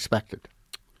what you expected?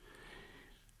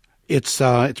 It's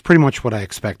pretty much what I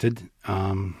expected,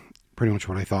 pretty much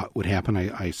what I thought would happen.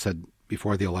 I said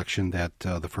before the election that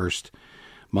the first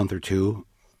month or two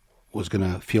was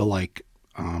going to feel like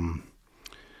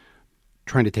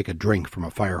trying to take a drink from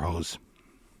a fire hose,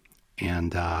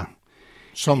 and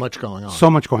so much going on. So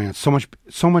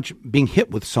much being hit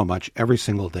with so much every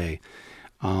single day.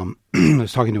 I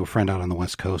was talking to a friend out on the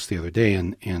West Coast the other day,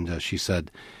 and she said,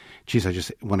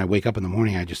 "Geez, when I wake up in the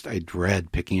morning, I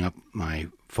dread picking up my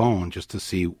phone just to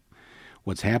see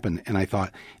what's happened." And I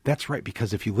thought, that's right,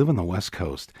 because if you live on the West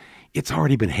Coast, it's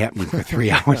already been happening for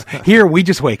 3 hours. Here, we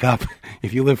just wake up.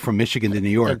 If you live from Michigan to New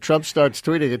York, and Trump starts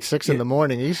tweeting at 6 in the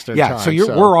morning Eastern time. So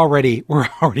we're already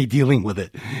dealing with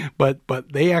it. But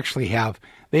they actually have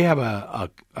a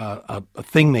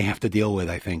thing they have to deal with,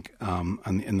 I think,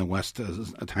 in the West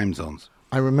time zones.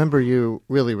 I remember you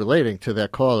really relating to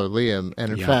that caller, Liam.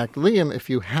 And in fact, Liam, if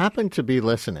you happen to be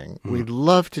listening, we'd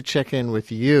love to check in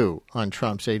with you on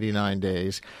Trump's 89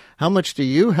 days. How much do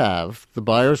you have the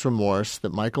buyer's remorse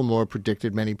that Michael Moore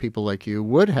predicted many people like you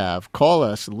would have? Call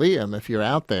us, Liam, if you're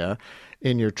out there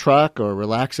in your truck or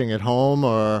relaxing at home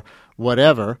or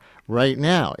whatever, right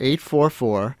now.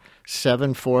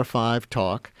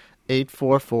 844-745-TALK,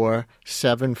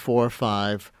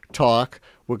 844-745-TALK.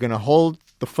 We're going to hold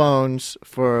the phones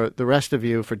for the rest of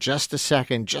you for just a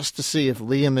second, just to see if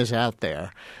Liam is out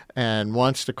there and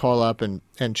wants to call up and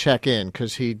check in,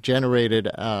 because he generated,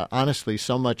 honestly,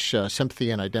 so much sympathy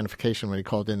and identification when he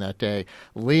called in that day.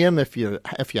 Liam, if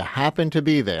you happen to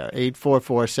be there,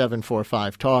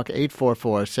 844-745-TALK,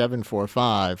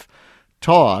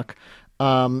 844-745-TALK.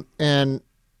 And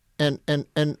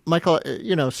Michael,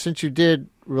 since you did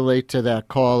relate to that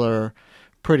caller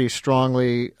pretty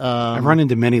strongly. I've run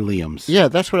into many Liams. Yeah,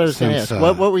 that's what I was going to ask.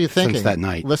 What were you thinking since that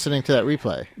night, listening to that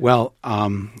replay? Well,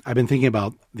 I've been thinking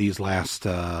about these last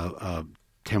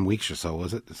 10 weeks or so,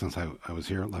 was it, since I was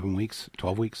here, 11 weeks,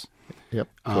 12 weeks? Yep,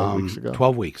 12 weeks ago.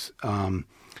 12 weeks.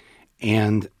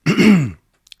 And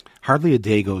hardly a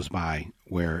day goes by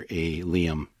where a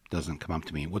Liam doesn't come up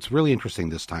to me. What's really interesting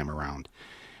this time around,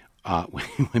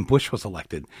 when Bush was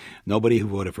elected, nobody who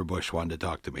voted for Bush wanted to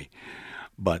talk to me.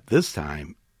 But this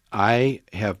time, I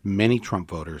have many Trump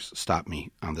voters stop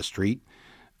me on the street,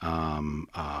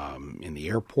 in the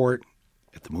airport,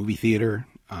 at the movie theater,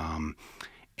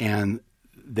 and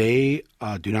they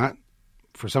do not,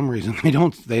 for some reason,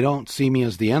 they don't see me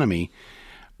as the enemy.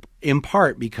 In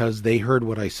part because they heard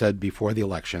what I said before the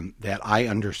election, that I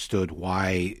understood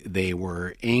why they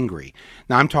were angry.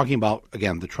 Now, I'm talking about,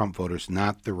 again, the Trump voters,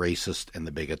 not the racist and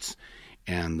the bigots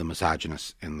and the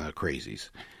misogynists and the crazies.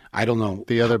 I don't know.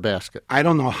 The other basket. I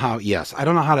don't know how, yes. I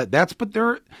don't know how to,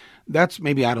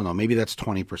 maybe, I don't know, maybe that's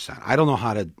 20%. I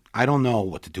don't know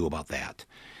what to do about that.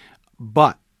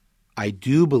 But I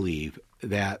do believe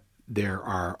that there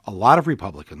are a lot of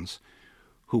Republicans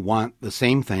who want the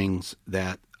same things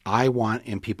that I want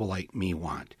and people like me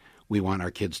want. We want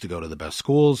our kids to go to the best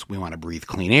schools. We want to breathe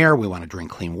clean air. We want to drink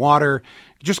clean water.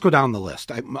 Just go down the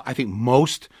list. I think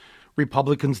most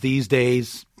Republicans these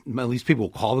days, at least people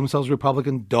who call themselves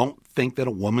Republican, don't think that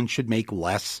a woman should make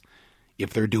less if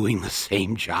they're doing the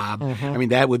same job. Mm-hmm. I mean,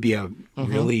 that would be a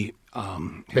really...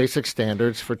 basic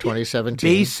standards for 2017.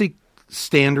 Basic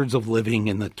standards of living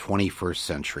in the 21st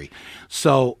century.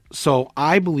 So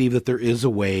I believe that there is a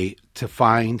way to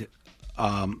find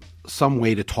some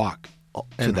way to talk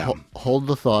to them. Hold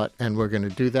the thought, and we're going to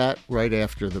do that right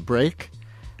after the break.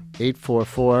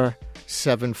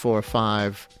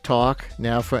 844-745-TALK.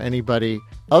 Now, for anybody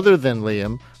other than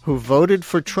Liam who voted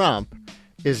for Trump,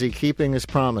 is he keeping his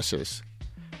promises?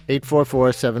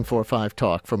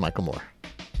 844-745-TALK for Michael Moore.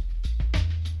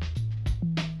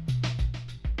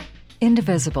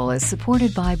 Indivisible is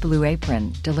supported by Blue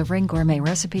Apron, delivering gourmet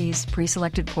recipes,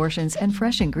 pre-selected portions, and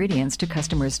fresh ingredients to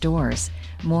customers' doors.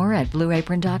 More at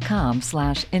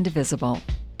blueapron.com/indivisible.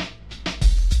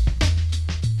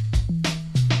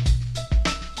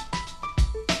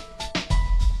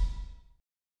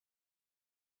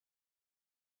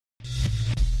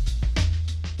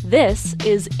 This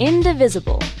is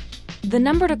Indivisible. The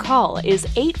number to call is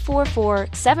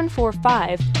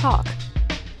 844-745-TALK.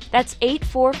 That's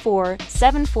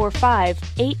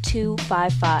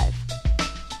 844-745-8255.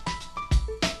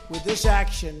 With this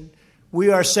action, we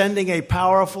are sending a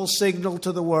powerful signal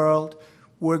to the world.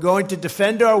 We're going to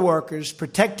defend our workers,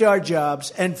 protect our jobs,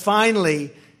 and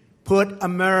finally put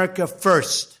America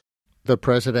first. The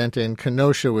president in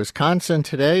Kenosha, Wisconsin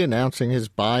today announcing his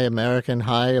Buy American,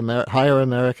 Hire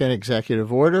American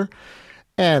executive order.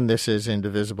 And this is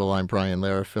Indivisible. I'm Brian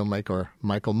Lehrer. Filmmaker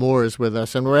Michael Moore is with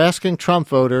us. And we're asking Trump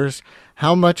voters,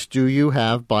 how much do you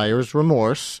have buyer's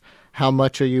remorse? How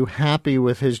much are you happy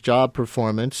with his job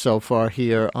performance so far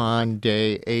here on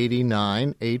day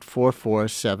 89?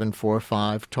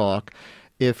 844-745-TALK.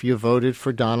 If you voted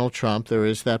for Donald Trump, there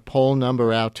is that poll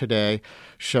number out today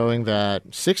showing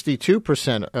that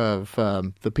 62% of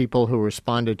the people who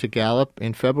responded to Gallup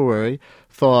in February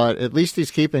thought at least he's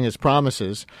keeping his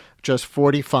promises, just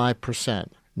 45%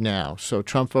 now. So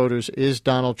Trump voters, is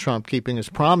Donald Trump keeping his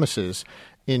promises,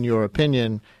 in your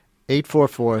opinion?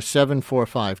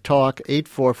 844-745-TALK,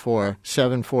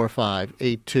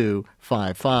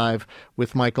 844-745-8255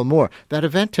 with Michael Moore. That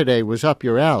event today was up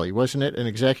your alley, wasn't it? An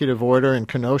executive order in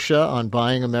Kenosha on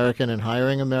buying American and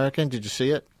hiring American. Did you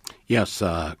see it? Yes,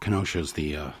 Kenosha's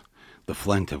the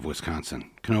Flint of Wisconsin.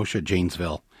 Kenosha,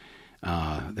 Janesville,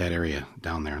 that area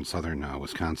down there in southern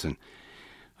Wisconsin.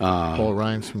 Paul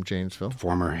Ryan's from Janesville.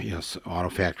 Former, yes, auto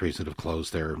factories that have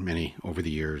closed there, many over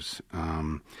the years.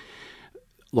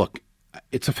 Look,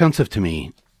 it's offensive to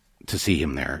me to see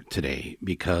him there today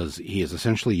because he is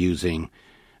essentially using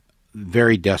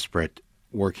very desperate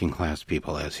working class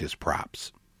people as his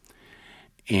props.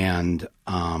 And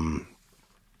I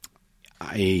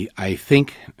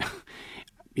think,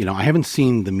 I haven't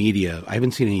seen the media, I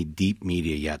haven't seen any deep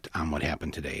media yet on what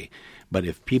happened today. But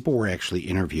if people were actually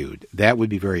interviewed, that would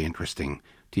be very interesting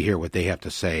to hear what they have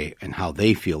to say and how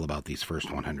they feel about these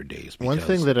first 100 days. One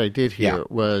thing that I did hear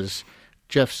was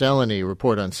Jeff Zeleny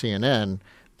report on CNN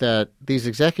that these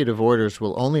executive orders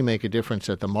will only make a difference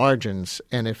at the margins,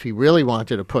 and if he really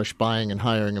wanted to push buying and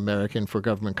hiring American for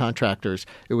government contractors,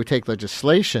 it would take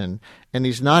legislation, and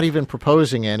he's not even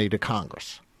proposing any to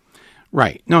Congress.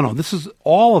 Right. No,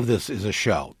 all of this is a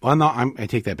show. Well, no, I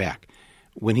take that back.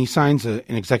 When he signs an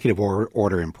executive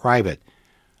order in private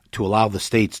to allow the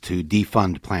states to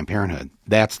defund Planned Parenthood,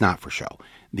 that's not for show.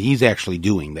 He's actually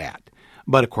doing that.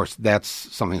 But, of course, that's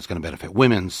something that's going to benefit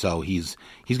women, so he's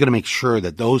going to make sure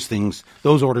that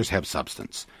those orders have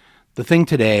substance. The thing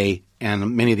today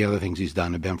and many of the other things he's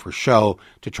done have been for show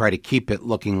to try to keep it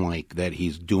looking like that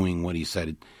he's doing what he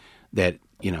said that,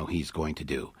 he's going to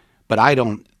do. But I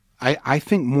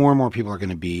think more and more people are going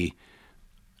to be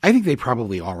 – I think they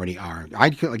probably already are.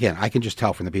 I can just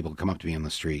tell from the people who come up to me on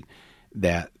the street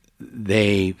that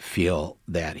they feel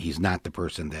that he's not the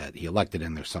person that he elected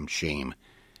and there's some shame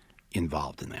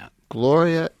involved in that.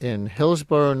 Gloria in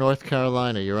Hillsborough, North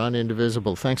Carolina. You're on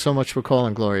Indivisible. Thanks so much for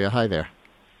calling, Gloria. Hi there.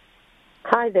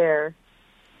 Hi there.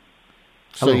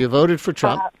 So you voted for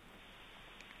Trump?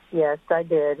 Yes, I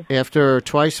did. After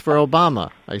twice for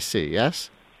Obama, I see, yes?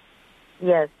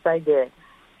 Yes, I did.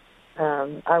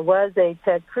 I was a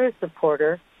Ted Cruz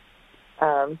supporter,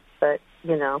 but,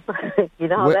 you know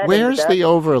how that Where's the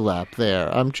overlap there?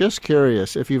 I'm just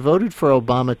curious. If you voted for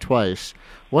Obama twice,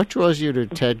 what draws you to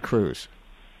Ted Cruz?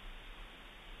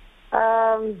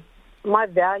 My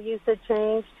values had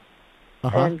changed.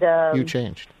 And you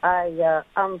changed.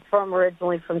 I'm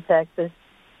originally from Texas.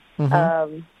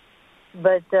 Mm-hmm.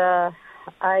 But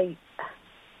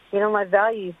my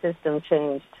value system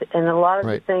changed. And a lot of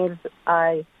the things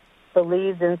I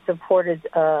believed and supported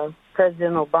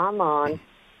President Obama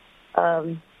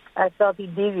on, I felt he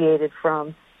deviated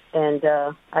from. And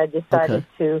I decided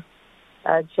to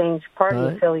change party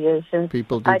affiliations.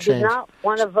 People do change. I did not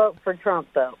want to vote for Trump,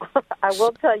 though. I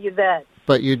will tell you that.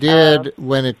 But you did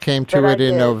when it came to it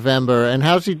in November. And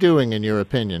how's he doing, in your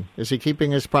opinion? Is he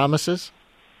keeping his promises?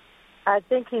 I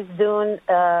think he's doing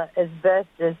as best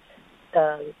as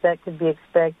that could be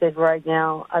expected right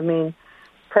now. I mean,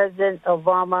 President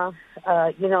Obama,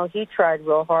 he tried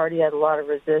real hard. He had a lot of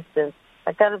resistance.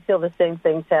 I kind of feel the same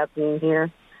thing's happening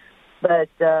here. But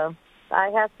I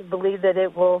have to believe that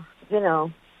it will, it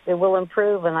will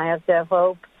improve, and I have to have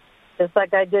hope. Just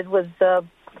like I did with the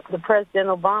President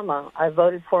Obama. I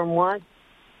voted for him once,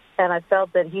 and I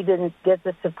felt that he didn't get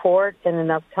the support in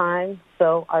enough time,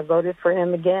 so I voted for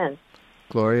him again.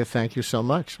 Gloria, thank you so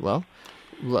much. Well,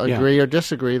 agree or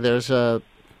disagree, there's, I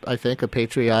think, a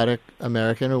patriotic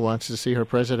American who wants to see her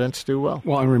presidents do well.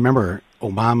 Well, and remember,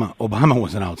 Obama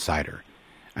was an outsider.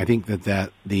 I think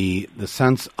that the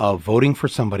sense of voting for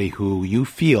somebody who you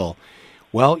feel,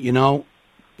 well,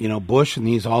 Bush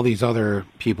and all these other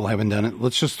people haven't done it.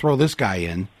 Let's just throw this guy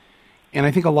in, And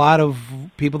I think a lot of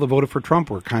people that voted for Trump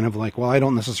were kind of like, well, I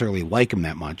don't necessarily like him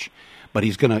that much, but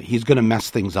he's gonna mess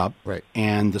things up. Right.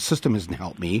 And the system hasn't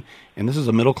helped me. And this is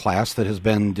a middle class that has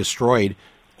been destroyed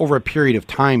over a period of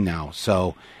time now.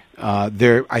 So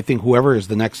I think whoever is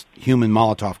the next human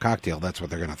Molotov cocktail, that's what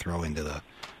they're going to throw into the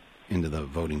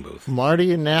voting booth.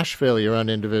 Marty in Nashville, you're on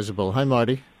Indivisible. Hi,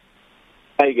 Marty.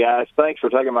 Hey, guys. Thanks for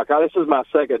taking my call. This is my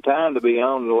second time to be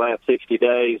on in the last 60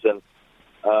 days. And,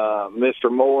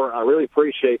 Mr. Moore, I really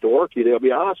appreciate the work you do. I'll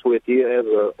be honest with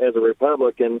you, as a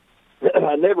Republican,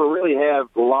 I never really have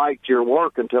liked your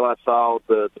work until I saw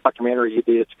the documentary you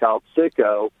did. It's called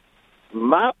Sicko.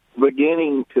 My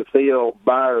beginning to feel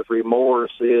buyer's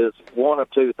remorse is one of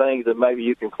two things that maybe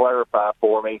you can clarify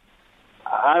for me.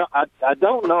 I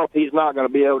don't know if he's not going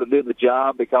to be able to do the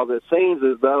job because it seems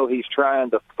as though he's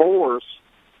trying to force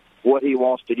what he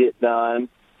wants to get done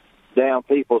down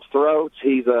people's throats.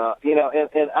 He's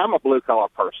and I'm a blue collar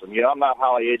person. I'm not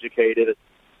highly educated,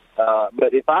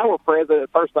 but if I were president,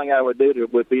 the first thing I would do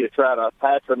would be to try to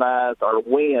patronize or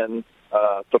win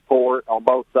support on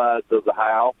both sides of the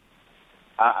House.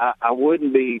 I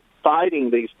wouldn't be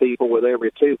fighting these people with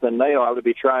every tooth and nail. I would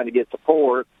be trying to get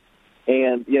support.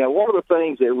 And, one of the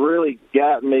things that really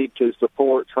got me to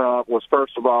support Trump was,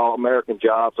 first of all, American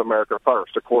jobs, America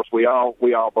first. Of course, we all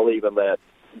believe in that.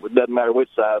 It doesn't matter which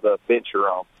side of the bench you're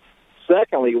on.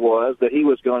 Secondly was that he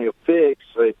was going to fix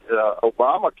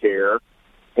Obamacare.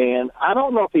 And I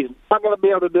don't know if he's not going to be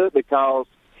able to do it because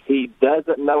he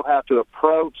doesn't know how to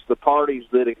approach the parties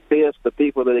that exist, the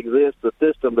people that exist, the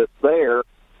system that's there.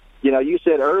 You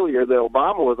said earlier that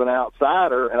Obama was an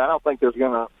outsider, and I don't think there's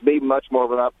going to be much more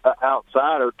of an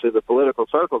outsider to the political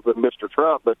circles than Mr.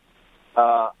 Trump. But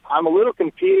I'm a little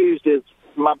confused.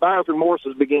 My buyer's remorse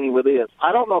is beginning with this.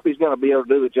 I don't know if he's going to be able to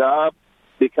do the job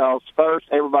because, first,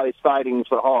 everybody's fighting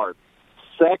so hard.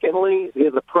 Secondly,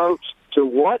 his approach to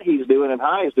what he's doing and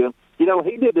how he's doing.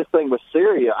 He did this thing with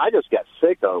Syria. I just got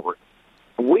sick over it.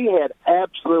 We had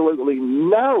absolutely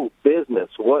no business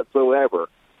whatsoever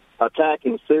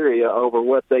attacking Syria over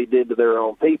what they did to their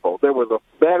own people. There was a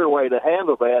better way to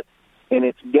handle that, and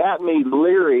it's got me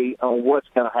leery on what's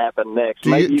going to happen next.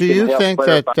 Do you think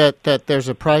that there's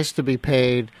a price to be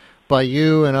paid by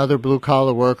you and other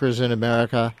blue-collar workers in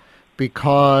America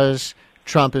because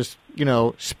Trump is,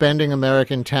 spending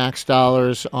American tax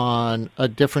dollars on a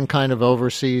different kind of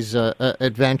overseas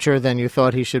adventure than you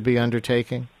thought he should be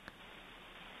undertaking?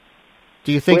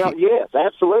 Do you think? Well, yes,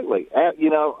 absolutely. I do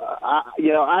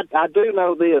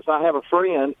know this. I have a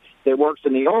friend that works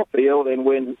in the oil field, and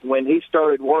when he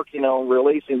started working on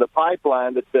releasing the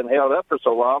pipeline that's been held up for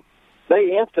so long,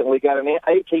 they instantly got an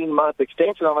 18-month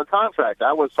extension on their contract.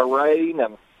 I was hurraying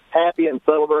and happy and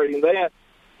celebrating that.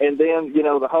 And then,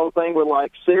 the whole thing with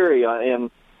Syria,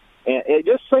 and it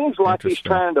just seems like he's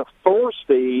trying to force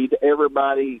feed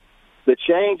everybody the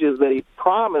changes that he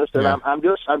promised, and I'm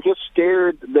just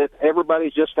scared that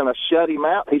everybody's just going to shut him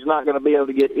out. He's not going to be able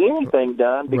to get anything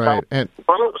done because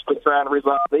folks are trying to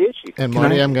resolve the issue. And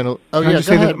Marty, I'm going to. Oh yeah,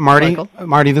 go ahead,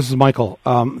 Marty, this is Michael.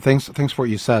 Thanks for what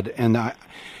you said, and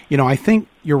I think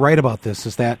you're right about this.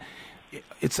 Is that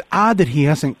it's odd that he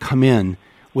hasn't come in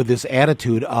with this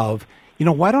attitude of,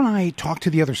 why don't I talk to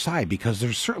the other side? Because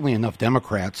there's certainly enough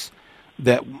Democrats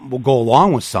that will go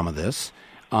along with some of this.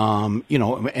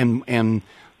 And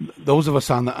those of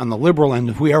us on the liberal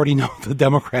end, we already know the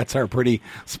Democrats are a pretty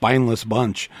spineless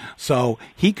bunch. So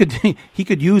he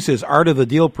could use his art of the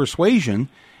deal persuasion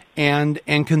and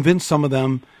convince some of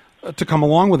them to come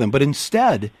along with him. But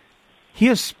instead, he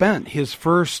has spent his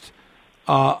first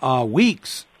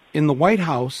weeks in the White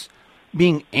House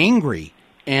being angry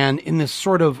and in this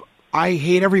sort of, I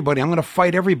hate everybody, I'm going to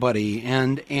fight everybody,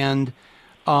 and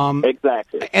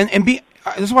exactly, and be.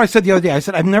 This is what I said the other day. I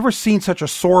said, I've never seen such a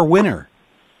sore winner.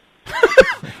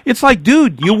 It's like,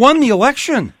 dude, you won the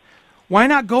election. Why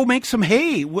not go make some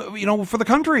hay, for the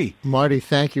country? Marty,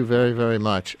 thank you very, very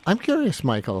much. I'm curious,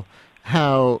 Michael,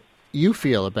 how you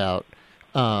feel about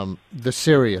the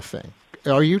Syria thing.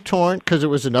 Are you torn? Because it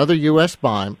was another U.S.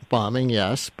 bombing,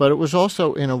 yes, but it was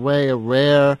also, in a way, a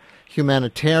rare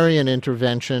humanitarian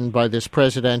intervention by this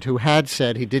president who had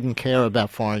said he didn't care about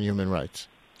foreign human rights.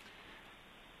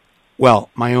 Well,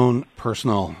 my own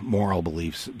personal moral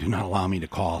beliefs do not allow me to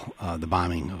call the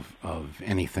bombing of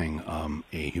anything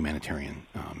a humanitarian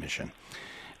mission.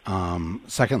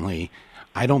 Secondly,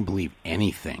 I don't believe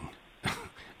anything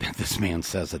that this man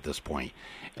says at this point.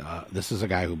 This is a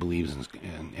guy who believes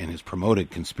and has promoted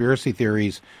conspiracy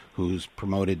theories, who's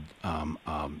promoted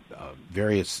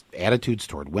various attitudes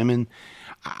toward women.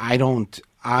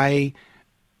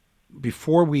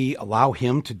 Before we allow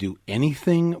him to do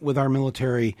anything with our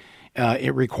military,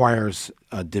 It requires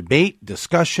debate,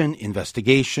 discussion,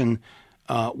 investigation,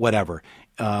 whatever.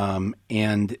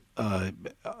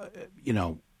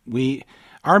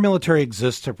 Our military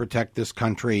exists to protect this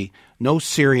country. No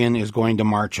Syrian is going to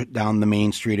march down the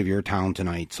main street of your town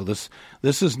tonight. So this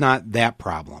is not that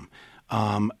problem.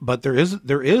 But there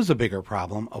is a bigger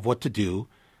problem of what to do,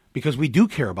 because we do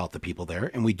care about the people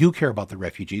there and we do care about the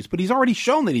refugees. But he's already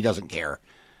shown that he doesn't care,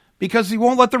 because he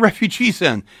won't let the refugees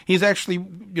in. He's actually,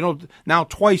 now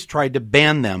twice tried to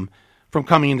ban them from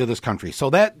coming into this country. So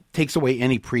that takes away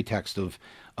any pretext of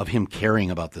him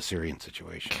caring about the Syrian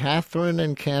situation. Catherine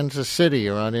in Kansas City,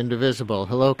 you're on Indivisible.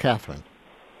 Hello, Catherine.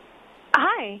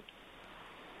 Hi.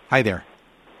 Hi there.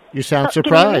 You sound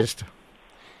surprised.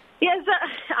 Yes,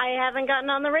 I haven't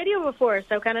gotten on the radio before,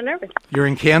 so kind of nervous. You're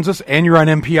in Kansas and you're on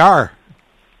NPR.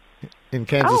 In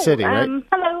Kansas City, right?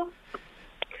 Hello.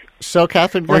 So,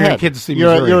 Catherine, go Or you're in ahead. Kansas City,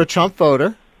 Missouri. You're a Trump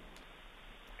voter.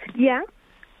 Yeah.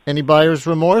 Any buyer's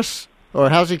remorse? Or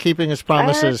how's he keeping his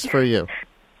promises for you?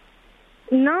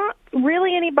 Not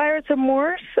really any buyer's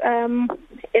remorse.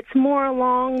 It's more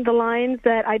along the lines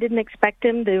that I didn't expect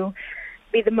him to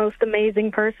be the most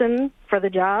amazing person for the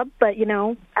job. But,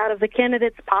 out of the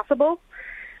candidates possible,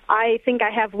 I think I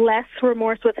have less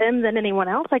remorse with him than anyone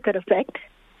else I could have picked.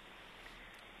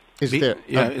 Is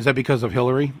that because of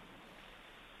Hillary?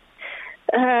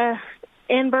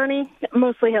 And Bernie,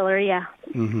 mostly Hillary, yeah.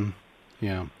 Mm-hmm.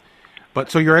 Yeah. But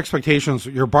so your expectations,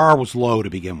 your bar was low to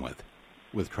begin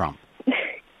with Trump.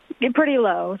 Pretty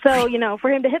low. So, for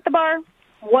him to hit the bar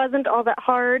wasn't all that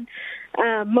hard,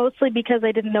 mostly because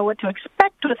I didn't know what to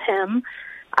expect with him.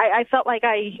 I felt like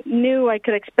I knew I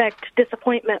could expect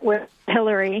disappointment with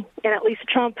Hillary, and at least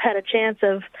Trump had a chance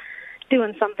of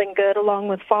doing something good, along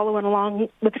with following along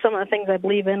with some of the things I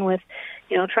believe in, with,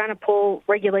 trying to pull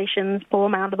regulations, pull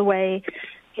them out of the way,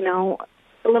 a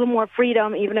little more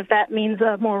freedom, even if that means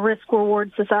a more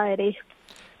risk-reward society.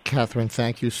 Catherine,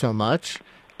 thank you so much.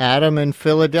 Adam in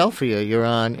Philadelphia, you're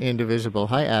on Indivisible.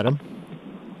 Hi, Adam.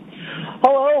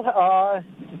 Hello.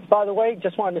 By the way,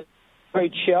 just wanted to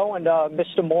great show, and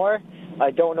Mr. Moore,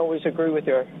 I don't always agree with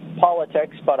your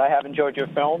politics, but I have enjoyed your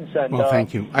films. And well,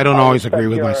 thank you. I don't always agree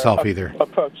with myself either.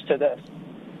 Approach to this.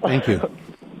 Thank you.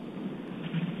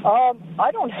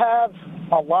 I don't have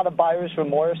a lot of buyer's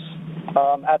remorse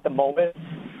at the moment.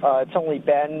 It's only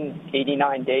been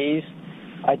 89 days.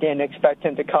 I didn't expect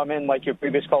him to come in, like your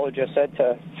previous caller just said,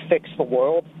 to fix the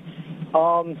world.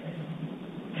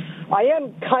 I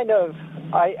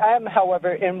am,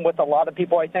 however, in with a lot of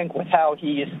people, I think, with how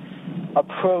he's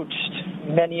approached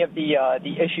many of the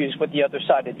issues with the other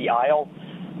side of the aisle.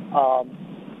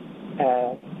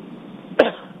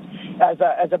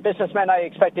 As a businessman, I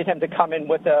expected him to come in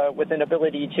with an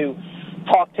ability to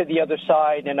talk to the other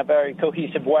side in a very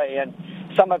cohesive way, and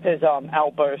some of his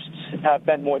outbursts have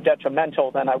been more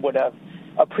detrimental than I would have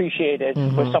appreciated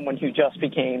for someone who just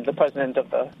became the president of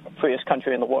the freest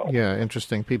country in the world. Yeah,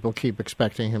 interesting. People keep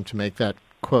expecting him to make that,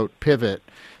 quote, pivot,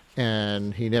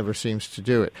 and he never seems to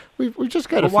do it. We've just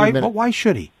got a few minutes. But why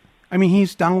should he? I mean,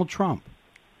 he's Donald Trump,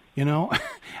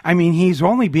 I mean, he's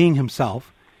only being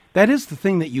himself. That is the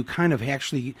thing that you kind of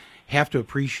actually have to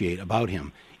appreciate about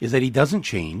him, is that he doesn't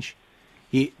change.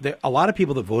 A lot of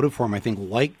people that voted for him, I think,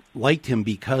 liked him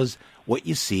because what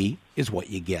you see is what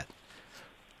you get.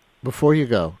 Before you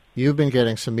go, you've been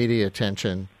getting some media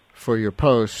attention for your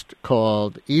post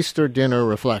called Easter Dinner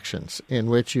Reflections, in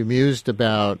which you mused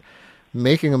about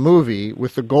making a movie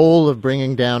with the goal of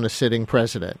bringing down a sitting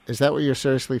president. Is that what you're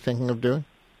seriously thinking of doing?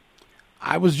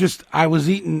 I just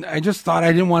thought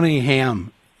I didn't want any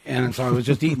ham, and so I was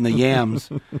just eating the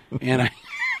yams, and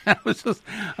I was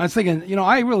thinking,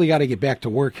 I really got to get back to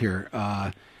work here,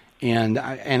 and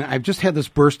I've just had this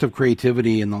burst of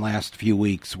creativity in the last few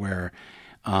weeks where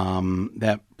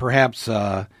that perhaps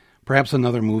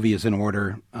another movie is in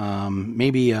order.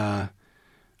 Maybe I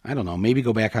don't know. Maybe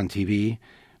go back on TV.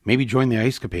 Maybe join the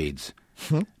Ice Capades.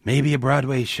 Maybe a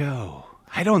Broadway show.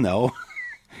 I don't know.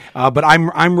 But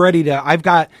I'm ready to. I've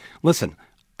got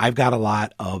a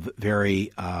lot of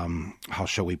very how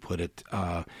shall we put it,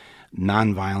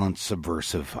 nonviolent,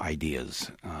 subversive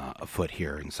ideas afoot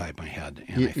here inside my head,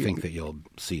 and I think that you'll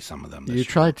see some of them. You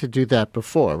tried to do that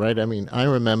before, right? I mean, I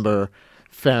remember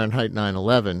Fahrenheit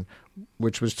 9/11,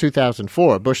 which was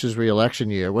 2004, Bush's re-election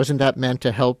year. Wasn't that meant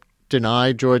to help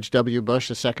deny George W. Bush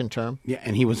a second term? Yeah,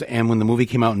 and when the movie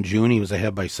came out in June, he was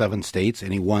ahead by 7 states,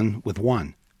 and he won with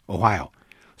one, Ohio.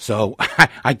 So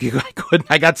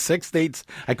I got 6 states.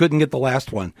 I couldn't get the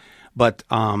last one, but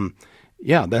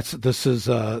this is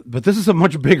a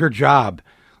much bigger job.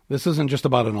 This isn't just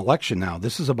about an election now.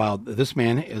 This is about, this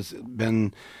man has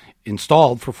been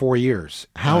installed for 4 years.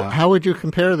 How would you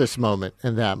compare this moment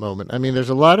and that moment? I mean, there's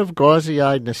a lot of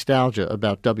gauzy-eyed nostalgia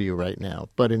about W right now,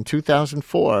 but in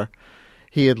 2004,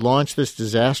 he had launched this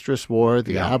disastrous war.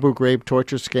 The Abu Ghraib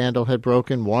torture scandal had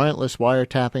broken, warrantless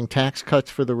wiretapping, tax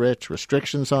cuts for the rich,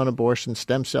 restrictions on abortion,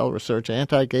 stem cell research,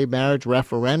 anti-gay marriage,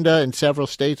 referenda in several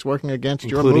states working against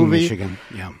including your movie. Michigan.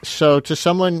 Yeah. So to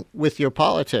someone with your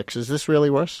politics, is this really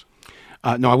worse?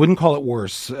 No, I wouldn't call it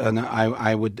worse. And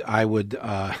I would.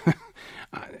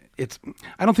 It's.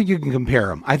 I don't think you can compare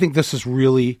them. I think this is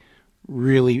really,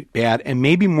 really bad, and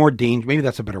maybe more dangerous. Maybe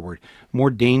that's a better word. More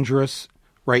dangerous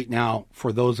right now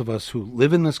for those of us who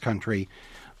live in this country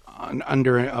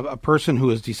under a person who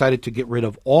has decided to get rid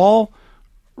of all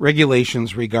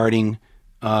regulations regarding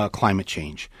climate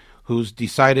change, who's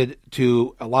decided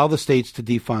to allow the states to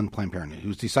defund Planned Parenthood,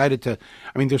 who's decided to,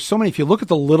 I mean, there's so many, if you look at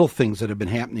the little things that have been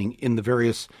happening in the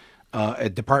various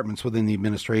departments within the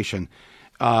administration,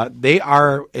 they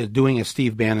are doing, as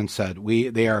Steve Bannon said,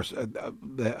 they are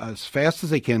as fast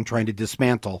as they can trying to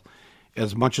dismantle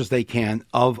as much as they can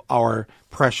of our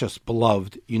precious,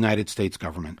 beloved United States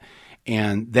government.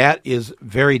 And that is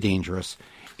very dangerous.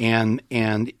 And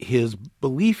his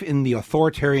belief in the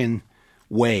authoritarian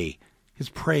way, his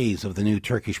praise of the new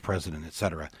Turkish president,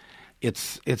 etc.,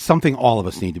 it's something all of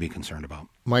us need to be concerned about.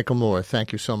 Michael Moore,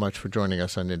 thank you so much for joining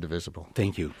us on Indivisible.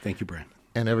 Thank you. Thank you, Brian.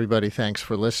 And everybody, thanks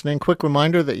for listening. Quick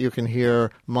reminder that you can hear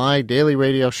my daily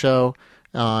radio show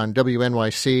on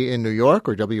WNYC in New York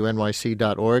or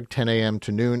WNYC.org, 10 a.m.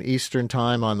 to noon Eastern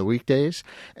Time on the weekdays.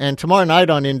 And tomorrow night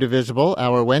on Indivisible,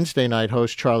 our Wednesday night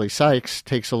host, Charlie Sykes,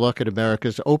 takes a look at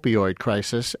America's opioid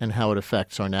crisis and how it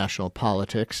affects our national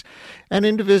politics. And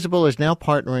Indivisible is now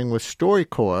partnering with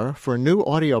StoryCorps for a new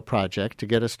audio project to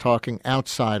get us talking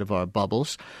outside of our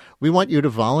bubbles. We want you to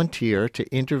volunteer to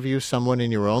interview someone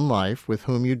in your own life with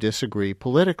whom you disagree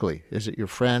politically. Is it your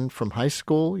friend from high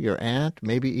school, your aunt,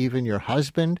 maybe even your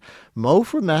husband? Mo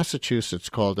from Massachusetts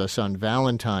called us on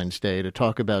Valentine's Day to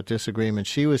talk about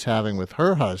disagreements she was having with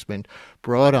her husband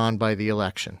brought on by the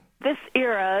election. This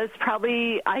era is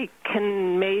probably, I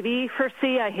can maybe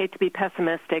foresee, I hate to be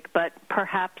pessimistic, but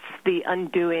perhaps the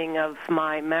undoing of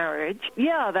my marriage.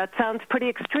 Yeah, that sounds pretty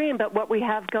extreme, but what we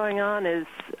have going on is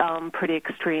pretty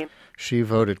extreme. She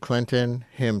voted Clinton,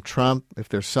 him Trump. If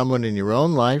there's someone in your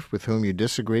own life with whom you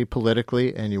disagree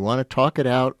politically and you want to talk it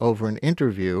out over an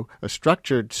interview, a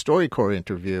structured StoryCorps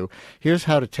interview, here's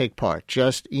how to take part.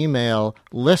 Just email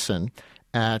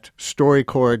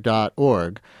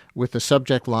listen@storycorps.org with the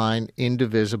subject line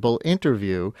Indivisible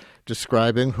Interview,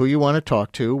 describing who you want to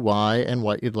talk to, why, and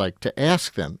what you'd like to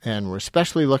ask them. And we're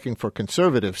especially looking for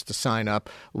conservatives to sign up.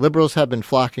 Liberals have been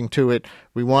flocking to it.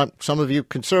 We want some of you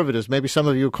conservatives, maybe some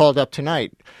of you called up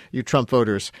tonight, you Trump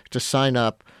voters, to sign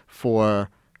up for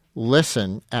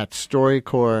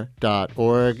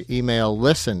listen@storycorps.org. Email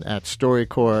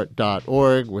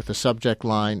listen@storycorps.org with the subject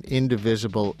line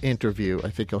Indivisible Interview.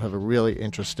 I think you'll have a really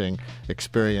interesting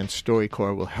experience.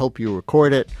 StoryCorps will help you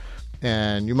record it,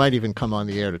 and you might even come on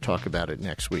the air to talk about it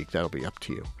next week. That'll be up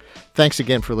to you. Thanks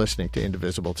again for listening to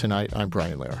Indivisible tonight. I'm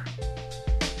Brian Lehrer.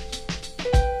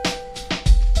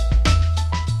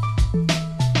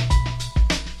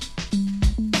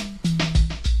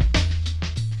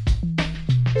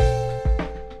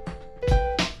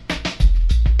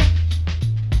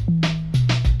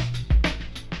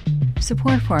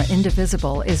 Support for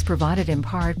Indivisible is provided in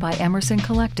part by Emerson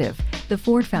Collective, the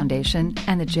Ford Foundation,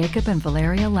 and the Jacob and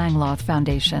Valeria Langloth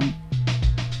Foundation.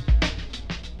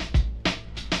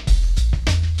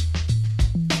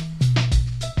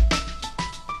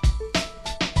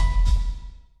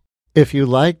 If you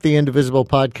like the Indivisible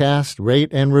podcast, rate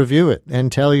and review it and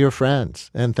tell your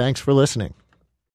friends. And thanks for listening.